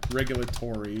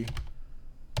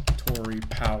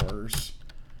powers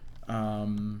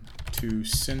to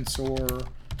censor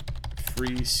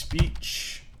free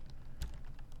speech.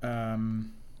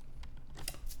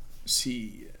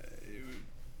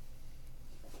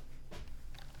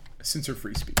 Censor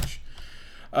free speech.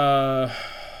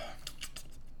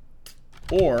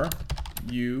 Or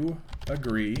you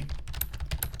agree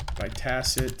by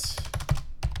tacit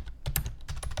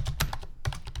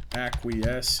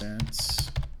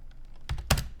acquiescence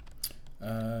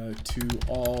to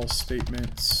all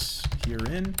statements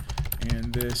herein,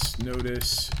 and this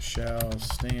notice shall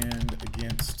stand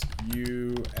against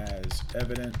you as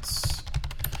evidence,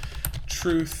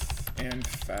 truth, and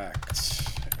fact,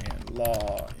 and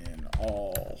law in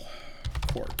all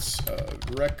courts of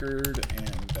record,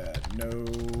 and that no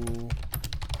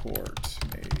court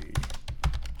may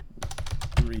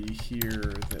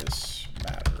rehear this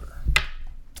matter.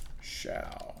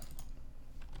 Shall.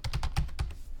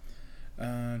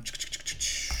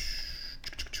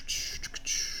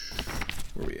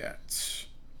 Where are we at?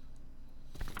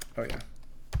 Oh yeah.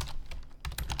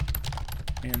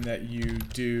 and that you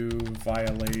do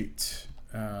violate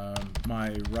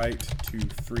my right to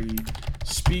free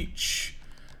speech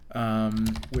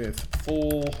with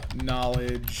full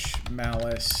knowledge,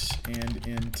 malice, and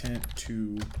intent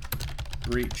to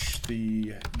breach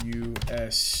the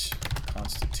U.S.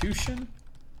 Constitution.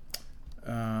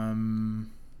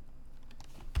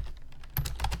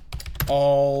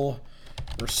 All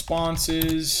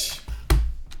responses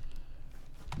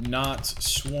not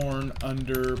sworn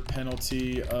under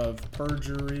penalty of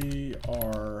perjury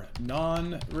are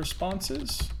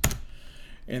non-responses.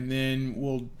 And then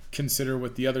we'll consider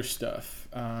with the other stuff.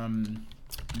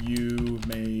 You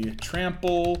may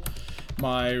trample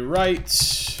my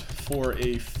rights for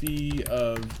a fee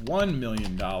of $1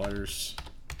 million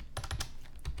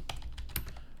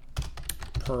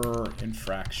per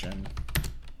infraction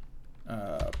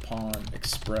upon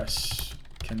express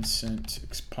consent,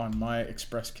 upon my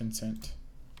express consent.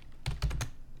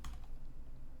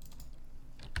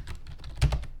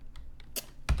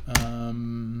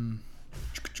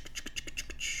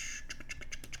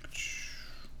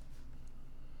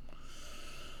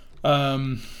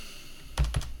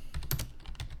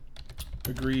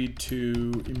 Agreed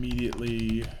to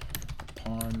immediately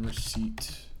upon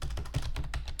receipt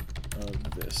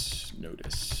of this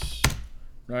notice.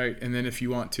 Right, and then if you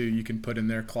want to, you can put in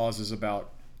there clauses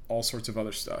about all sorts of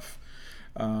other stuff.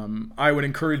 I would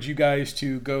encourage you guys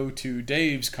to go to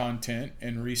Dave's content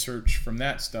and research from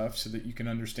that stuff so that you can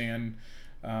understand,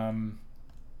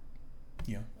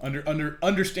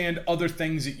 understand other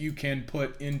things that you can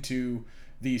put into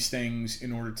these things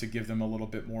in order to give them a little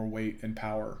bit more weight and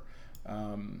power.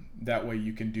 That way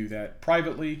you can do that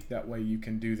privately. That way you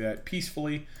can do that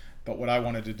peacefully. But what I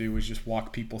wanted to do was just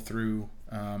walk people through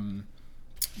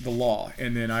the law,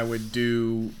 and then I would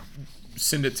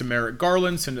send it to Merrick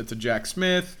Garland, send it to Jack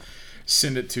Smith,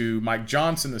 send it to Mike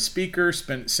Johnson, the speaker,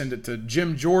 send it to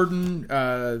Jim Jordan,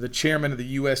 the chairman of the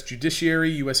U.S.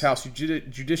 Judiciary, U.S. House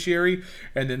Judiciary,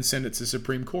 and then send it to the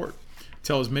Supreme Court.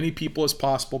 Tell as many people as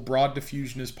possible, broad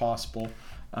diffusion as possible,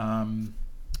 that's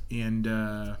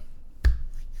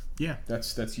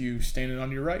you standing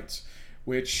on your rights,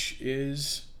 which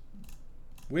is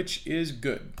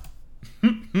good.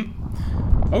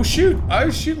 Oh shoot!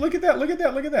 Look at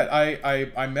that!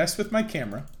 I messed with my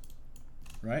camera,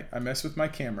 right? I messed with my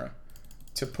camera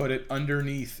to put it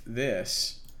underneath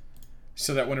this,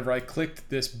 so that whenever I clicked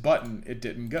this button, it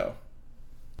didn't go.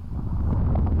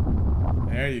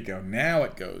 There you go. Now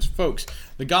it goes, folks.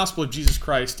 The gospel of Jesus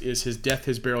Christ is His death,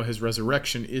 His burial, His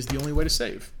resurrection is the only way to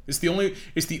save. It's the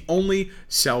only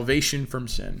salvation from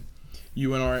sin.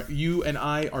 You and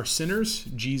I are sinners.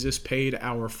 Jesus paid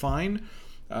our fine.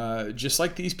 Just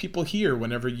like these people here,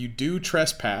 whenever you do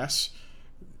trespass,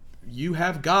 you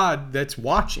have God that's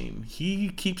watching. He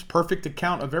keeps perfect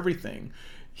account of everything.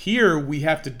 Here we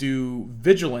have to do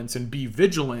vigilance and be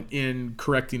vigilant in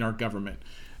correcting our government.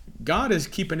 God is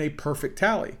keeping a perfect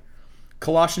tally.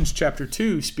 Colossians chapter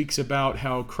 2 speaks about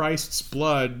how Christ's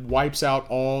blood wipes out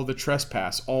all the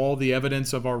trespass, all the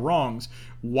evidence of our wrongs,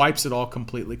 wipes it all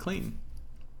completely clean.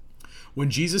 When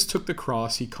Jesus took the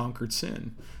cross, He conquered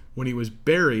sin. When He was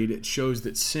buried, it shows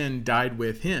that sin died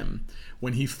with Him.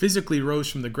 When He physically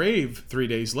rose from the grave 3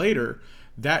 days later,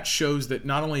 that shows that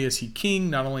not only is He king,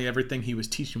 not only everything He was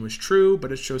teaching was true,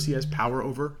 but it shows He has power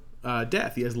over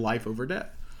death. He has life over death.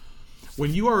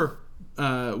 When you are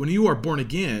born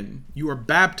again, you are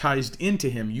baptized into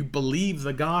Him. You believe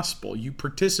the gospel. You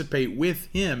participate with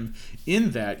Him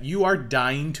in that. You are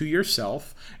dying to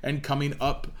yourself and coming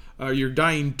up. You're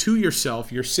dying to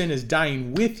yourself. Your sin is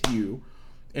dying with you,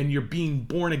 and you're being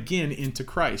born again into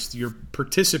Christ. You're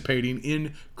participating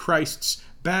in Christ's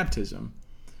baptism.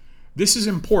 This is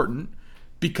important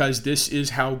because this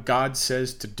is how God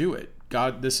says to do it.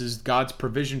 This is God's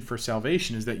provision for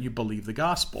salvation, is that you believe the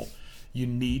gospel. You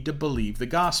need to believe the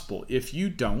gospel. If you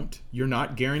don't, you're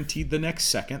not guaranteed the next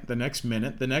second, the next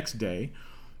minute, the next day.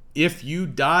 If you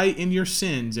die in your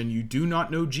sins and you do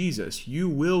not know Jesus, you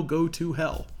will go to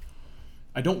hell.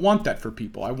 I don't want that for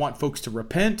people. I want folks to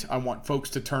repent. I want folks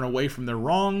to turn away from their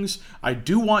wrongs. I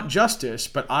do want justice,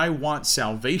 but I want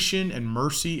salvation and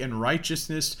mercy and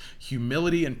righteousness,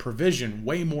 humility and provision,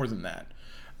 way more than that.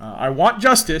 I want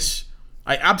justice.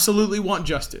 I absolutely want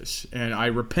justice, and I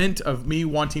repent of me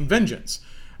wanting vengeance.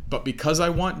 But because I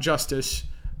want justice,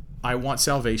 I want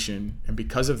salvation, and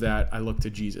because of that, I look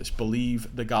to Jesus.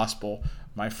 Believe the gospel,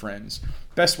 my friends.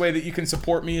 Best way that you can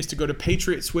support me is to go to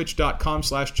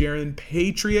patriotswitch.com/Jaron,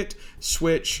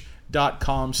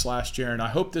 patriotswitch.com/Jaron. I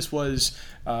hope this was,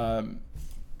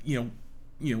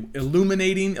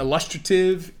 illuminating,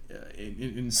 illustrative,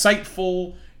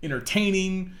 insightful,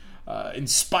 entertaining.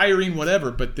 inspiring,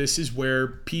 whatever. But this is where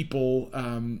people,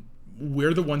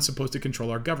 we're the ones supposed to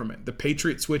control our government. The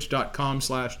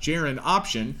patriotswitch.com/Jaron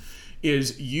option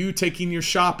is you taking your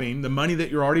shopping, the money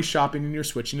that you're already shopping, and you're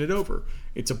switching it over.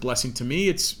 It's a blessing to me.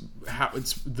 It's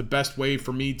the best way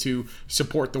for me to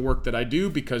support the work that I do,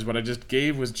 because what I just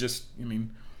gave was just,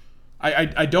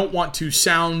 I don't want to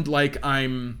sound like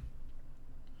I'm,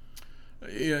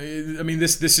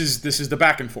 this is the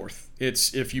back and forth.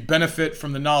 It's if you benefit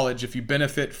from the knowledge, if you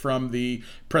benefit from the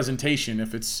presentation,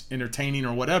 if it's entertaining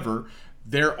or whatever,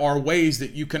 there are ways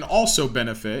that you can also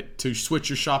benefit to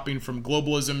switch your shopping from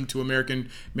globalism to American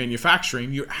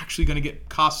manufacturing. You're actually going to get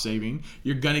cost saving.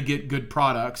 You're going to get good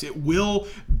products. It will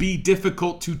be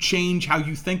difficult to change how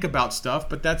you think about stuff,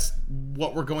 but that's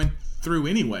what we're going through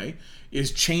anyway,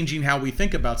 is changing how we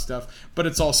think about stuff. But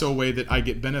it's also a way that I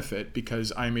get benefit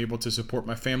because I'm able to support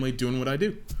my family doing what I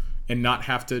do and not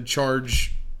have to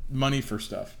charge money for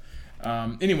stuff.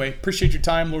 Anyway, appreciate your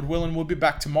time. Lord willing, we'll be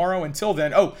back tomorrow. Until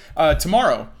then,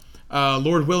 tomorrow,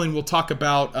 Lord willing, we'll talk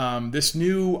about this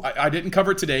new, I didn't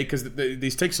cover it today because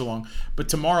these take so long, but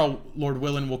tomorrow, Lord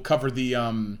willing, we'll cover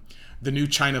the new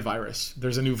China virus.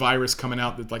 There's a new virus coming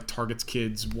out that like targets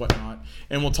kids, whatnot.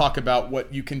 And we'll talk about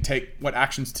what you can take, what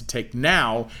actions to take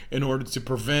now in order to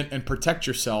prevent and protect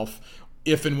yourself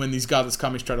if and when these godless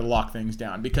communists try to lock things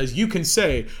down. Because you can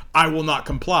say, I will not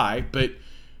comply, but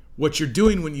what you're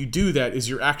doing when you do that is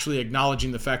you're actually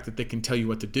acknowledging the fact that they can tell you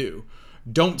what to do.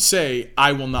 Don't say,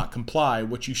 I will not comply.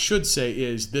 What you should say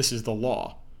is, this is the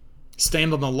law.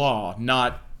 Stand on the law,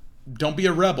 don't be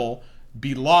a rebel,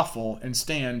 be lawful and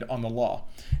stand on the law.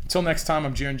 Until next time,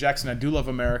 I'm Jaron Jackson. I do love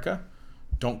America.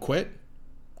 Don't quit.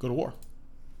 Go to war.